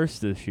lot of firsts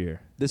this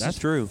year. This That's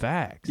is true.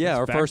 Facts. Yeah, That's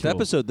our first factual.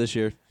 episode this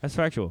year. That's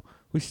factual.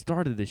 We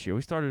started this year.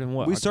 We started in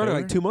what? We started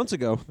like October? 2 months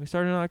ago. We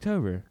started in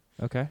October.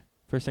 Okay.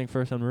 First thing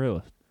first on the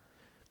realist.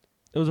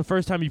 It was the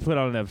first time you put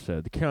out an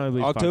episode. The Carolina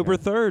Bleeds October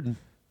podcast. 3rd.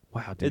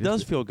 Wow, dude. It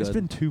does feel good. It's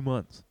been 2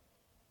 months.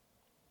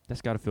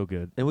 That's got to feel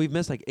good. And we've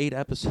missed like 8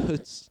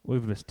 episodes.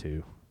 We've missed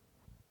 2.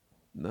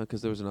 No,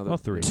 because there was another. Well,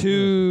 3.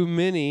 Too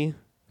many.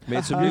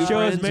 Made some Your new show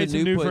friends has made and some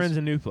new new places. friends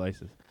in new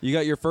places. You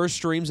got your first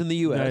streams in the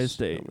U.S. United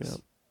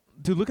States.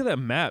 Dude, look at that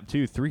map,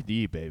 too.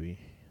 3D, baby.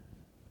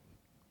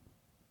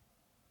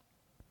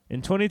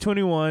 In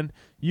 2021,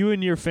 you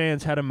and your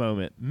fans had a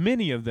moment.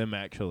 Many of them,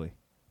 actually.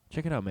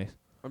 Check it out, Mace.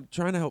 I'm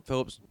trying to help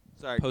Phillips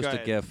Sorry, post go a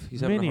ahead. GIF.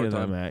 He's having Many a of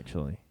hard them, time.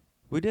 actually.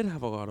 We did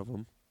have a lot of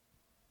them.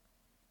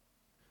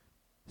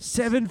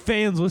 7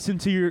 fans listen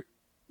to your...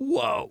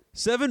 Whoa.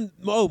 7,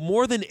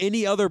 more than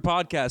any other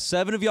podcast.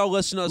 7 of y'all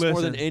listen to us more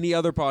than Listen. any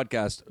other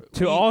podcast.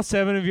 To all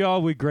 7 of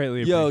y'all, we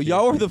greatly appreciate Yo,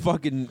 y'all you. are the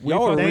fucking, We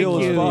y'all are fucking real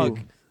love as you.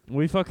 fuck.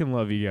 We fucking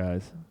love you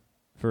guys.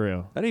 For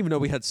real. I didn't even know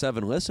we had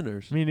 7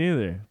 listeners. Me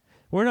neither.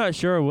 We're not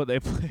sure what they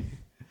play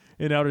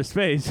in outer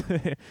space.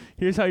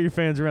 Here's how your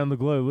fans around the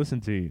globe listen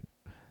to you.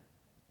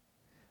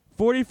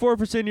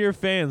 44% of your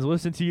fans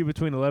listen to you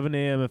between 11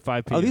 a.m. and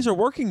 5 p.m. Oh, these are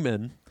working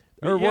men.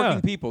 Or Yeah.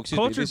 working people, excuse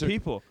me. cultured These are,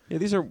 people. Yeah,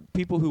 these are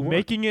people who work.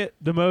 Making it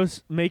the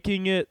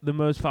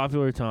most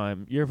popular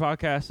time. Your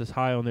podcast is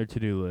high on their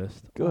to-do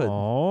list. Good.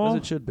 Aww. As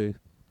it should be.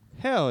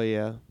 Hell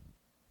yeah.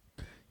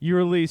 You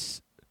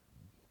release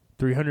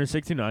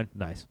 369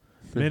 minutes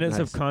Nice.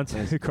 of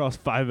content Nice. across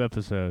 5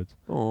 episodes.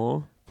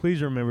 Aw.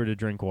 Please remember to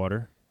drink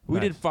water. We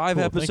Nice. did 5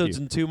 Cool, thank episodes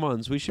you. in 2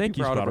 months. We should Thank be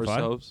you, proud of Spotify.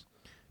 ourselves.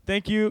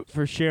 Thank you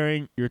for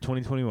sharing your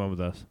 2021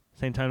 with us.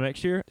 Same time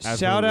next year. Shout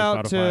Absolutely,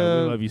 out Spotify.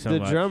 We to love you so the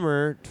much.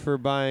 drummer for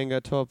buying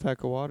a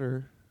 12-pack of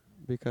water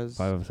because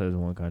 5 episodes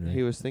in one country.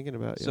 he was thinking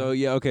about you. So,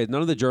 yeah, okay.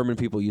 None of the German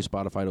people use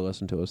Spotify to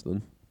listen to us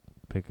then.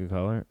 Pick a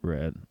color.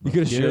 Red. You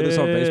gonna share this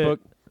on Facebook?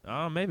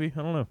 Maybe.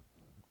 I don't know.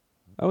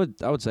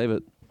 I would save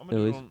it. I'm At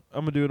gonna, least.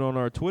 I'm gonna do it on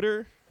our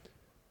Twitter.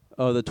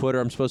 Oh, the Twitter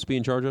I'm supposed to be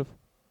in charge of?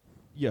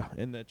 Yeah,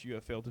 and that you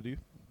have failed to do.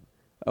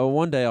 Oh,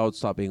 one day I'll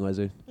stop being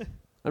lazy.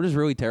 I'm just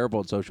really terrible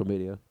at social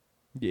media.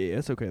 Yeah,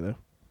 it's okay though.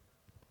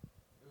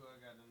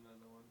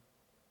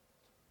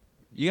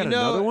 You got You know,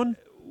 another one?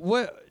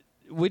 What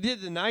we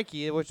did the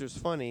Nike, which was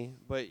funny,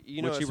 but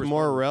you know Which he it's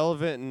more responded.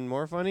 relevant and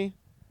more funny.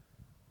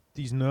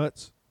 These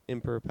nuts.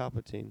 Emperor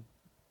Palpatine.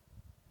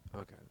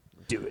 Okay.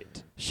 Do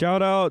it.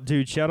 Shout out,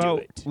 dude. Shout Do out.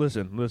 it.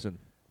 Listen.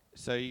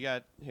 So you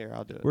got here.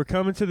 I'll do it. We're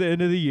coming to the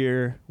end of the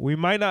year. We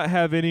might not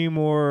have any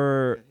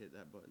more. Hit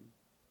that button.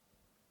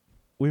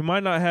 We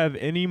might not have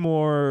any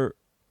more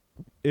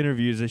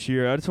interviews this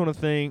year. I just want to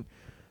thank.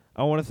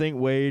 I want to thank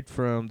Wade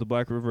from the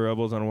Black River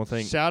Rebels. I want to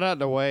thank. Shout out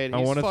to Wade. I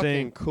He's wanna fucking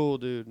thank- cool,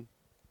 dude.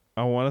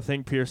 I want to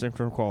thank Pearson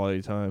from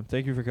Quality Time.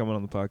 Thank you for coming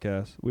on the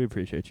podcast. We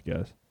appreciate you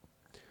guys.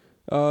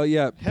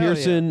 Yeah, Hell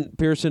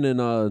Pearson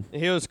and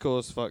He was cool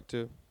as fuck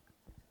too.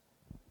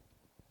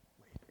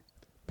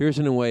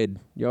 Pearson and Wade.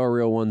 Y'all are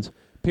real ones.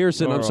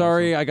 Pearson, Y'all I'm are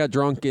sorry I got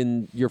drunk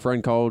and your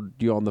friend called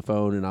you on the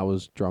phone and I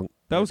was drunk.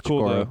 That was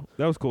cool Chikora. though.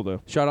 That was cool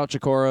though. Shout out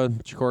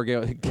Chikora.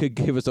 Chikora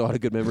gave us a lot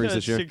of good memories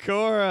this year.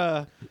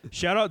 Shikora.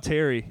 Shout out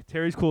Terry.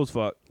 Terry's cool as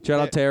fuck. Shout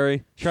out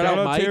Terry. Shout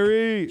out Mike.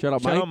 Terry. Shout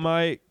out Shout Mike. out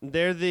Mike.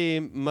 They're the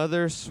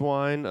mother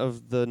swine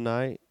of the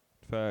night,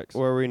 Facts.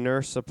 where we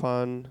nurse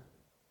upon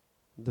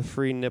the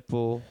free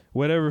nipple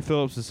Whatever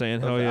Phillips is saying.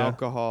 Hell of yeah.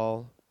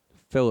 alcohol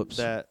Phillips.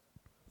 that.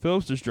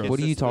 Phillips is drunk. What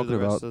are gets you us through talking the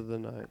about? rest of the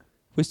night.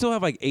 We still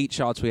have like 8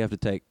 shots we have to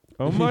take.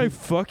 Oh my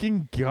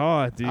fucking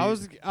god, dude. I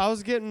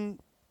was getting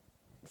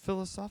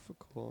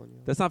philosophical on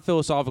you. That's not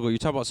philosophical. You're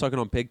talking about sucking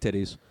on pig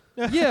titties.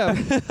 Yeah,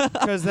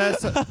 because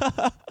that's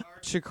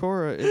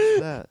Shikora is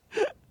that.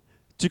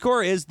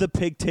 Chikora is the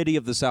pig titty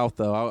of the South,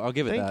 though. I'll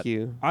give it that. Thank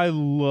you. I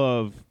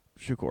love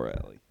Shakur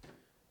Ali.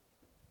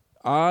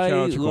 I Shout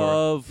out Chikora.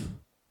 love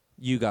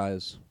you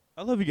guys.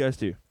 I love you guys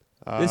too.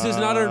 This is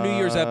not our New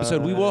Year's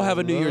episode. We will have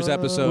a New Year's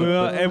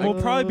episode. And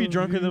we'll probably be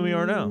drunker than we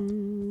are now.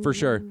 For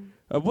sure.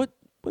 What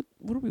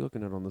are we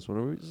looking at on this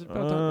one? Is it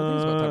about time? I think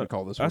it's about time to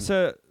call this one. I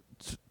said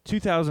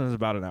 2000 is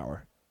about an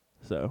hour.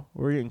 So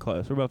we're getting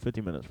close. We're about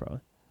 50 minutes probably.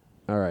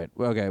 All right.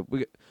 Well, okay.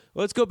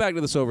 let's go back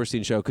to the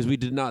Silverstein show because we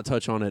did not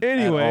touch on it.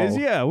 Anyways, at all.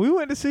 yeah, we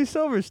went to see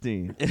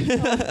Silverstein.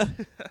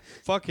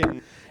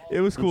 Fucking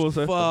It was cool.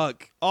 So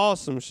Fuck.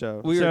 awesome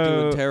show. We are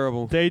doing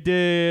terrible. They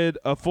did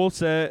a full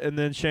set, and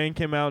then Shane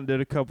came out and did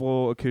a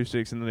couple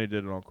acoustics, and then they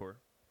did an encore,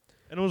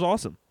 and it was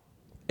awesome.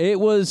 It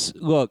was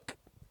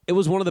it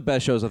was one of the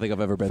best shows I think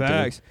I've ever been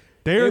Facts. to.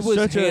 They are It was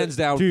such hands a,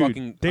 down dude,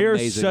 fucking They are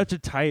amazing. such a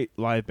tight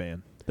live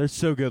band. They're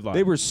so good live.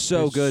 They were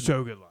so They're good.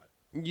 So good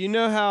live. You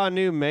know how I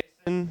knew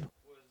Mason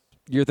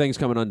Your thing's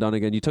coming undone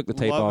again. You took the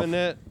tape off. loving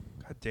it?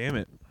 God damn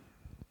it.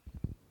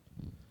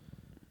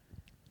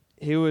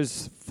 He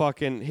was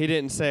fucking. He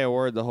didn't say a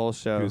word the whole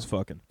show. He was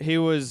fucking. He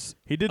was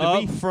He did to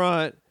up me.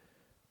 front.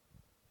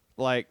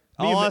 Like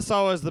Me all and I Ma-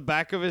 saw was the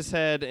back of his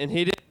head, and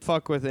he didn't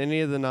fuck with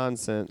any of the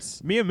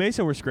nonsense. Me and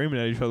Mason were screaming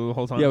at each other the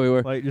whole time. Yeah, we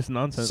were. Like, just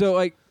nonsense. So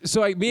like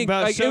me and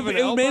About like, it shoving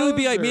would mainly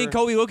be like elbows, me and or-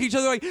 Kobe look at each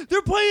other like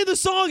they're playing the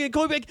song, and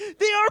Kobe be like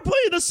they are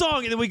playing the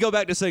song, and then we go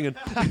back to singing.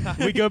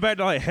 we go back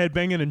to like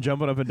headbanging and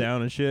jumping up and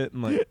down and shit.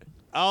 And like,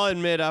 I'll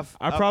admit, I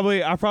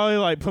probably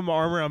like put my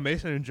arm around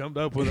Mason and jumped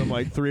up with him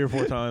like 3 or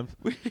 4 times.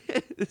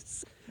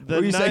 the,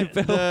 were you saying,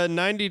 Phil? the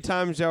 90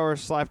 times y'all were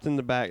slapped in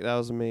the back. That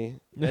was me,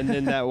 and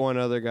then that one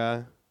other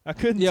guy. I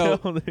couldn't Yo,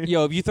 tell. Dude.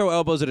 yo, if you throw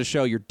elbows at a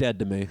show, you're dead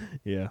to me.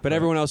 Yeah. But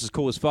everyone else is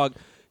cool as fuck.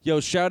 Yo,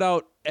 shout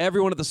out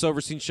everyone at the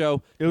Silverstein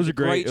show. It was a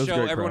great show. it was a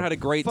great Everyone crowd. had a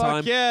great Fuck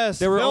time. yes,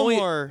 There were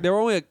Fillmore.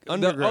 only oh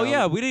Underground.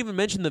 yeah, we didn't even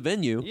mention the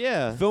venue.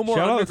 Yeah, Fillmore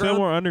Shout out to Underground.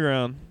 Fillmore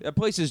Underground. That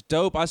place is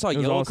dope. I saw It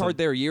was Yellow awesome. Card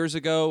there years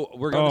ago.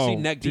 We're going to see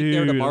Neck Deep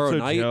there dude, tomorrow I'm so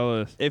night.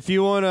 Jealous. if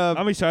you want to,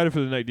 I'm excited for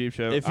the Neck Deep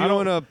show. if I you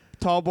don't- want a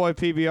tall boy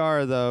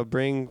PBR though,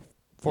 bring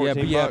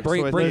 14 yeah, bucks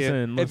bring with bring you.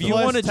 Listen, if you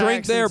Plus want to drink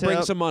tax there, and bring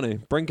tip. some money.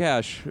 Bring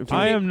cash. If you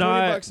I need- am not.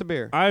 20 bucks a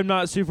beer. I'm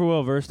not super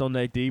well versed on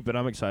Neck Deep, but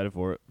I'm excited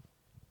for it.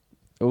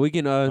 we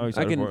can I'm I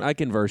excited for can it. I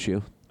can verse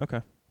you. Okay.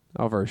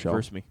 I'll verse you.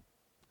 Verse me.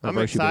 I'm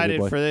excited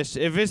for this.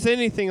 If it's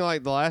anything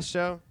like the last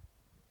show,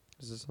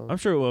 is this on? I'm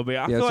sure it will be.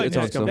 I Yeah, feel like it's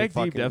on Neck still. Deep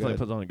Fucking definitely good.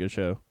 puts on a good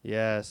show.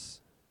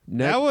 Yes,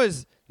 Neck, that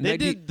was. They Neck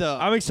did the.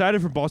 I'm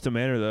excited for Boston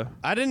Manor though.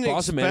 I didn't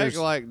Boston expect Manor's,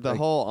 like the like-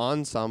 whole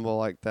ensemble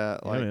like that.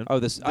 Yeah, Like man. oh,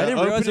 this the I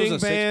didn't realize it opening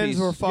was a bands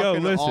 6-piece. were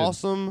fucking listen.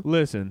 awesome.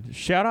 Listen,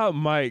 shout out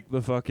Mike,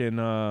 the fucking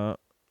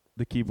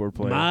the keyboard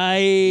player.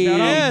 Mike. Shout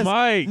Yes. out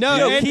Mike. No,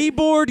 Yo, and-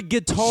 keyboard,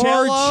 guitar,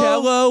 Cello,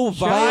 cello,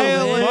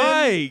 violin.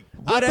 Mike.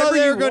 I whatever thought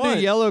they you were going to want.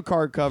 do yellow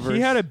card covers. He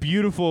had a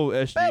beautiful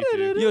SG.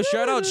 Dude. Yo,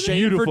 shout out Shane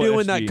Beautiful for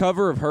doing SG. that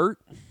cover of Hurt.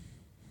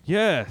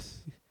 Yes.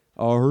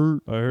 I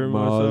hurt I hurt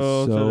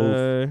myself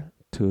today.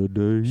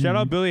 today. Shout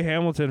out Billy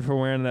Hamilton for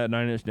wearing that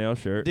 9 Inch Nail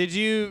shirt. Did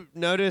you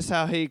notice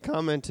how he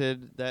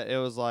commented that it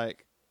was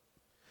like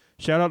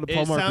Shout out to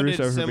Paul it Mark sounded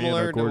Russo for being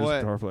similar a to gorgeous what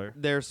guitar player.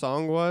 their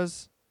song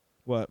was?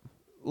 What?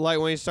 Like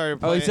when he started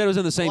Oh, playing. he said it was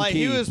in the same like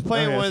key. he was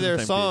playing Oh, yeah, one it's of in the their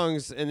same key.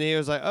 songs, and he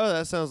was like, "Oh,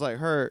 that sounds like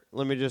Hurt.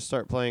 Let me just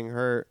start playing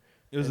Hurt."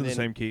 It was And in the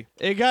then- same key.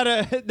 It got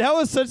a. That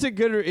was such a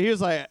good. He was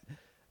like,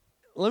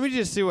 "Let me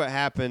just see what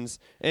happens,"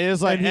 and it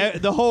was like And he-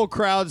 the whole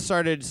crowd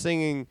started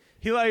singing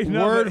He like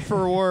word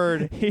for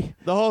word He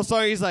the whole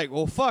song. He's like,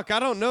 "Well, fuck, I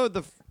don't know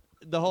the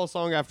whole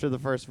song after the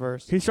first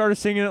verse." he started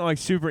singing it like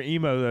super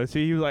emo though. So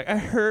he was like, "I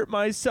hurt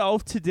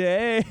myself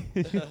today."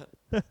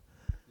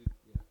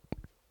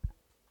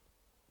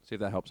 See if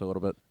that helps a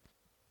little bit.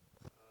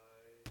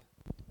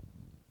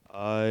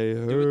 I it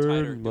tighter.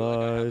 hurt Do it like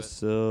I have it.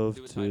 myself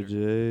Do it tighter.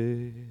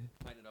 today.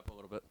 Tighten it up a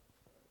little bit.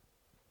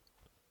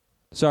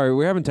 Sorry,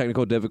 we're having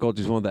technical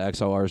difficulties with one of the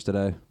XLRs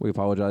today. We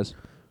apologize.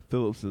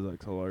 Phillips is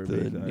like hilarious.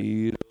 The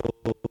needle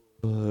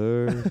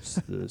hurts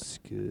the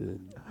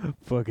skin.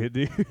 Fuck it,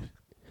 dude.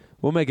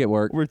 We'll make it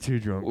work. We're too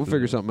drunk. We'll for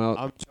figure this. something out.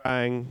 I'm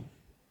trying.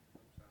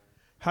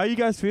 How you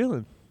guys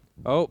feeling?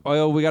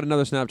 Oh, we got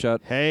another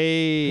Snapchat.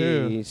 Hey,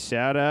 Who?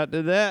 shout out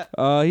to that.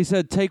 He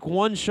said, take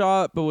one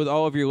shot, but with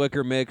all of your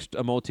liquor mixed,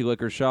 a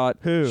multi-liquor shot.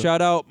 Who?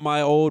 Shout out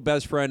my old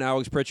best friend,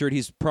 Alex Pritchard.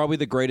 He's probably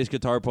the greatest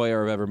guitar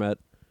player I've ever met.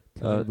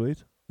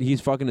 Bleeds?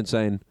 He's fucking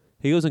insane.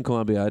 He lives in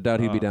Columbia. I doubt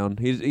he'd be down.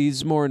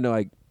 He's more into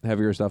like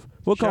heavier stuff.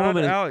 We'll Shout call out him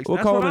in. to Alex. We'll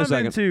That's call what him in a I'm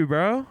second. into,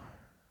 bro.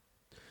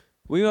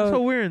 We That's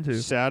what we're into.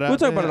 Shout out. we'll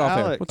talk to about it off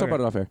air. Alec. We'll talk Okay.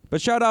 about it off air. But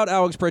shout out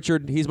Alex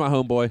Pritchard. He's my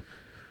homeboy.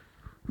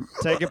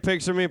 Take a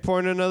picture of me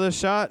pouring another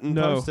shot and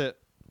No. post it.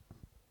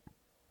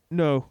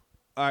 No.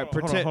 All right,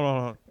 Hold on, hold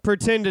on.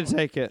 pretend to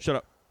take it. Shut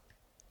up.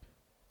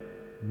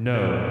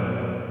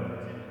 No.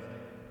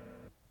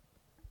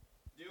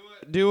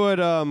 Do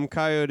what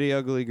Coyote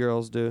Ugly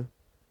Girls do.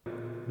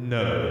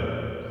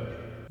 No.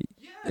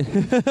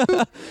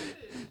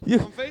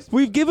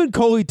 We've given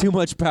Coley too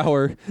much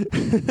power.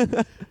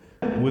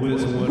 With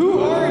this one. Who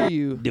are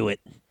you? Do it.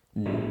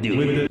 Do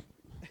With it.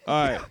 the,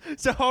 all right.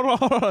 So hold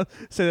on.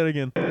 Say that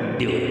again.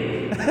 Do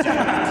it.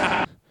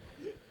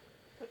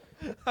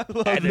 I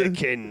love this.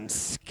 Anakin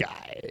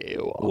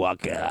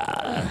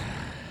Skywalker.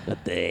 The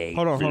thing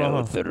Hold on, hold on,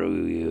 hold on.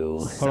 through you.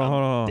 Hold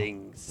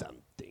on.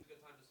 Something.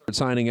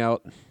 Signing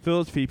out.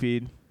 Phillips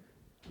PP'd.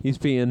 He's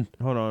peeing.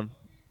 Hold on.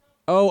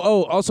 Oh,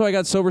 also I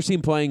got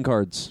Silverstein playing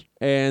cards,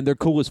 and they're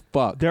cool as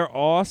fuck. They're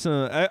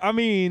awesome. I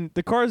mean,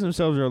 the cards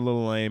themselves are a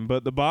little lame,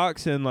 but the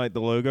box and like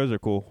the logos are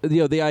cool.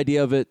 The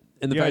idea of it,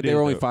 and the The fact idea they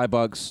were is only dope.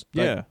 $5.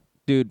 Like, Yeah.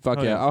 Dude, fuck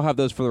Oh, yeah. yeah. I'll have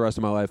those for the rest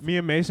of my life. Me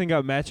and Mason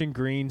got matching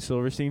green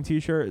Silverstein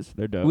T-shirts.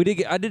 They're dope.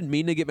 I didn't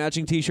mean to get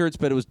matching T-shirts,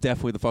 but it was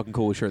definitely the fucking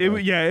coolest shirt.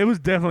 there. It was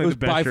definitely It was the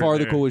best by shirt far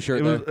the there. coolest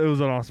shirt It was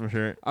an awesome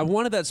shirt. I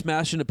wanted that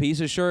Smash into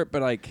Pieces shirt,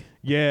 but like,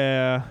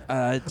 Yeah.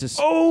 it just.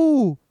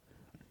 Oh,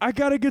 I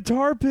got a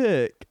guitar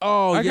pick.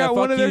 Oh, I yeah, got fuck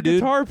one of you, their dude.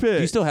 guitar picks.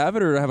 Do you still have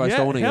it, or have I yeah,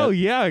 stolen it hell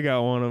yet? yeah, I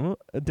got one of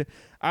them.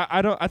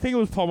 I don't. I think it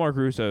was Paul Mark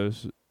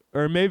Russo's,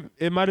 or maybe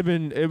it might have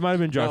been Josh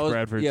No, it was-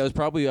 Bradford's. Yeah, it was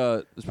probably.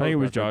 I think it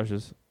was Bradford.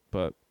 Josh's,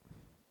 but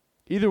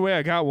either way,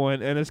 I got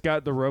one, and it's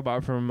got the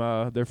robot from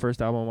their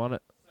first album on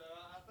it.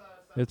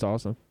 It's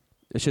awesome.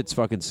 This shit's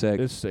fucking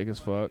sick. It's sick as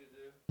fuck.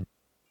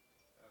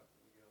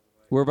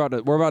 We're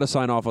about to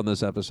sign off on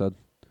this episode.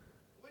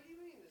 What do you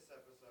mean this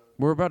episode?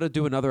 We're about to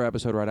do another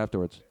episode right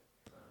afterwards.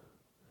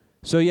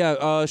 So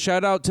yeah,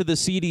 shout out to the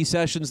Seedy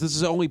sessions. This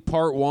is only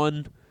part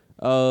 1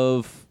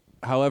 of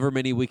however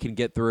many we can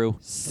get through.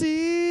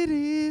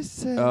 Seedy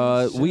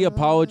We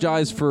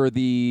apologize for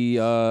the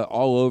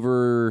all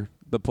over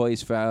the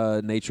place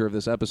nature of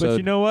this episode. But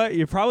you know what?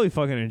 You probably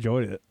fucking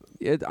enjoyed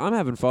it. I'm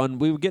having fun.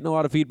 We were getting a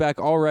lot of feedback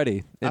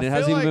already, and I it feel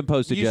hasn't even like been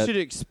posted you yet. should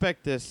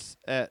expect this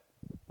at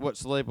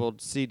what's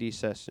labeled CD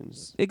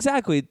sessions.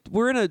 Exactly.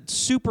 We're in a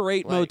Super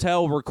 8 Like-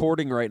 motel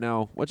recording right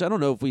now, which I don't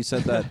know if we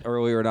said that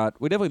earlier or not.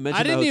 We definitely mentioned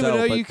I didn't the even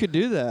hotel, know but you could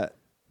do that.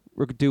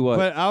 we could do what?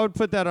 But I would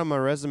put that on my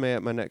resume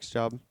at my next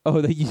job. Oh,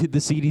 the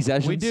CD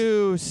sessions? We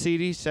do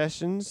CD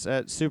sessions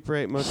at Super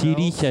 8 Motel.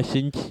 CD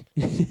sessions.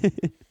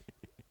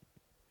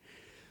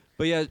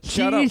 But yeah,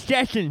 shout out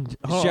sessions.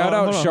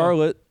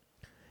 Charlotte.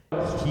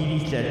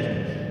 CD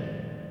sessions.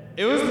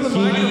 It was the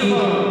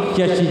microphone.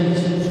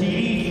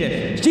 CD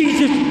sessions.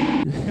 Jesus.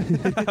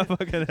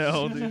 Fucking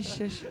hell, dude.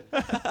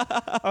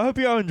 I hope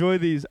y'all enjoy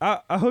these. I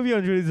hope y'all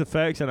enjoy these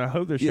effects, and I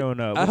hope they're showing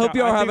up. I which hope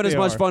y'all are think having as they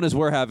much are. fun as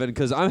we're having,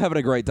 because I'm having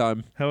a great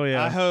time. Hell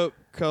yeah. I hope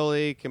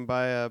Coley can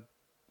buy a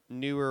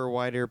newer,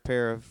 wider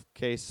pair of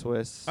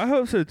K-Swiss I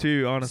hope so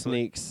too, honestly.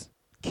 sneaks.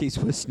 Case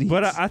with sneaks.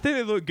 But I think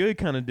they look good,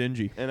 kind of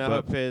dingy. And I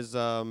But hope his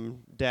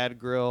dad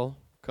grill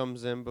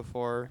comes in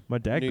before my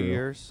dad New grill.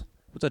 Year's.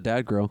 What's a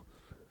dad grill?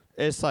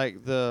 It's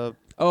like the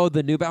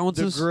New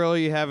Balances? grill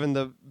you have in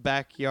the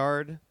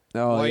backyard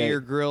Oh, while yeah. you're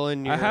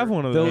grilling your I have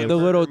one of The, those. the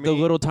little hamburger the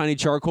meat. little tiny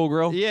charcoal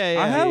grill? Yeah,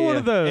 yeah. I have yeah. one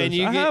of those. And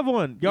you I get- have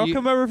one. Y'all you-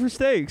 come over for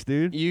steaks,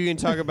 dude. You can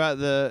talk about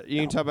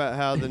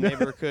how the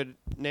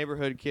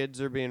neighborhood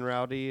kids are being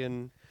rowdy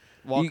and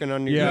walking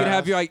on your You Yeah. can grass.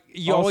 have your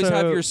you always have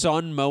Also- your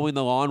son mowing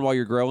the lawn while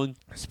you're grilling.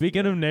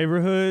 Speaking of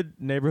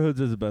Neighborhoods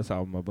is the best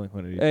album by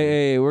Blink-182.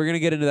 Hey, we're gonna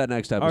get into that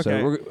next episode.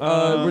 Okay.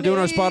 We're doing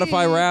our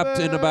Spotify Wrapped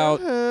in about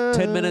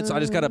 10 minutes. I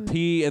just gotta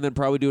pee and then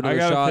probably do another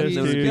gotta shot, piss, and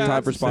then it'll be dude.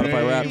 time for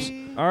Spotify Wraps.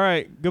 All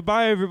right.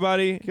 Goodbye,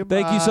 everybody.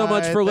 Thank you so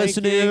much for Goodbye.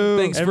 listening. Thank you.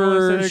 Thanks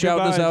Everyone for say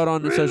shouting us goodbye. out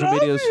on social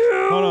medias.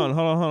 Hold on.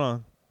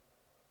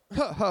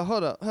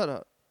 Hold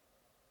up.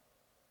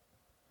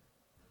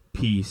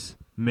 Peace.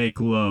 Make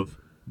love.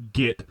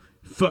 Get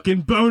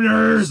fucking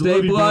boners. Stay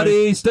Love you,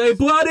 bloody. boys. Stay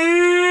bloody.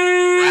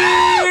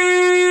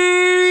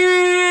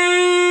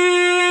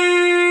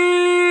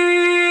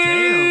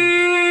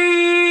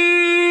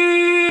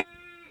 Damn.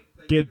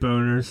 Get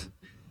boners.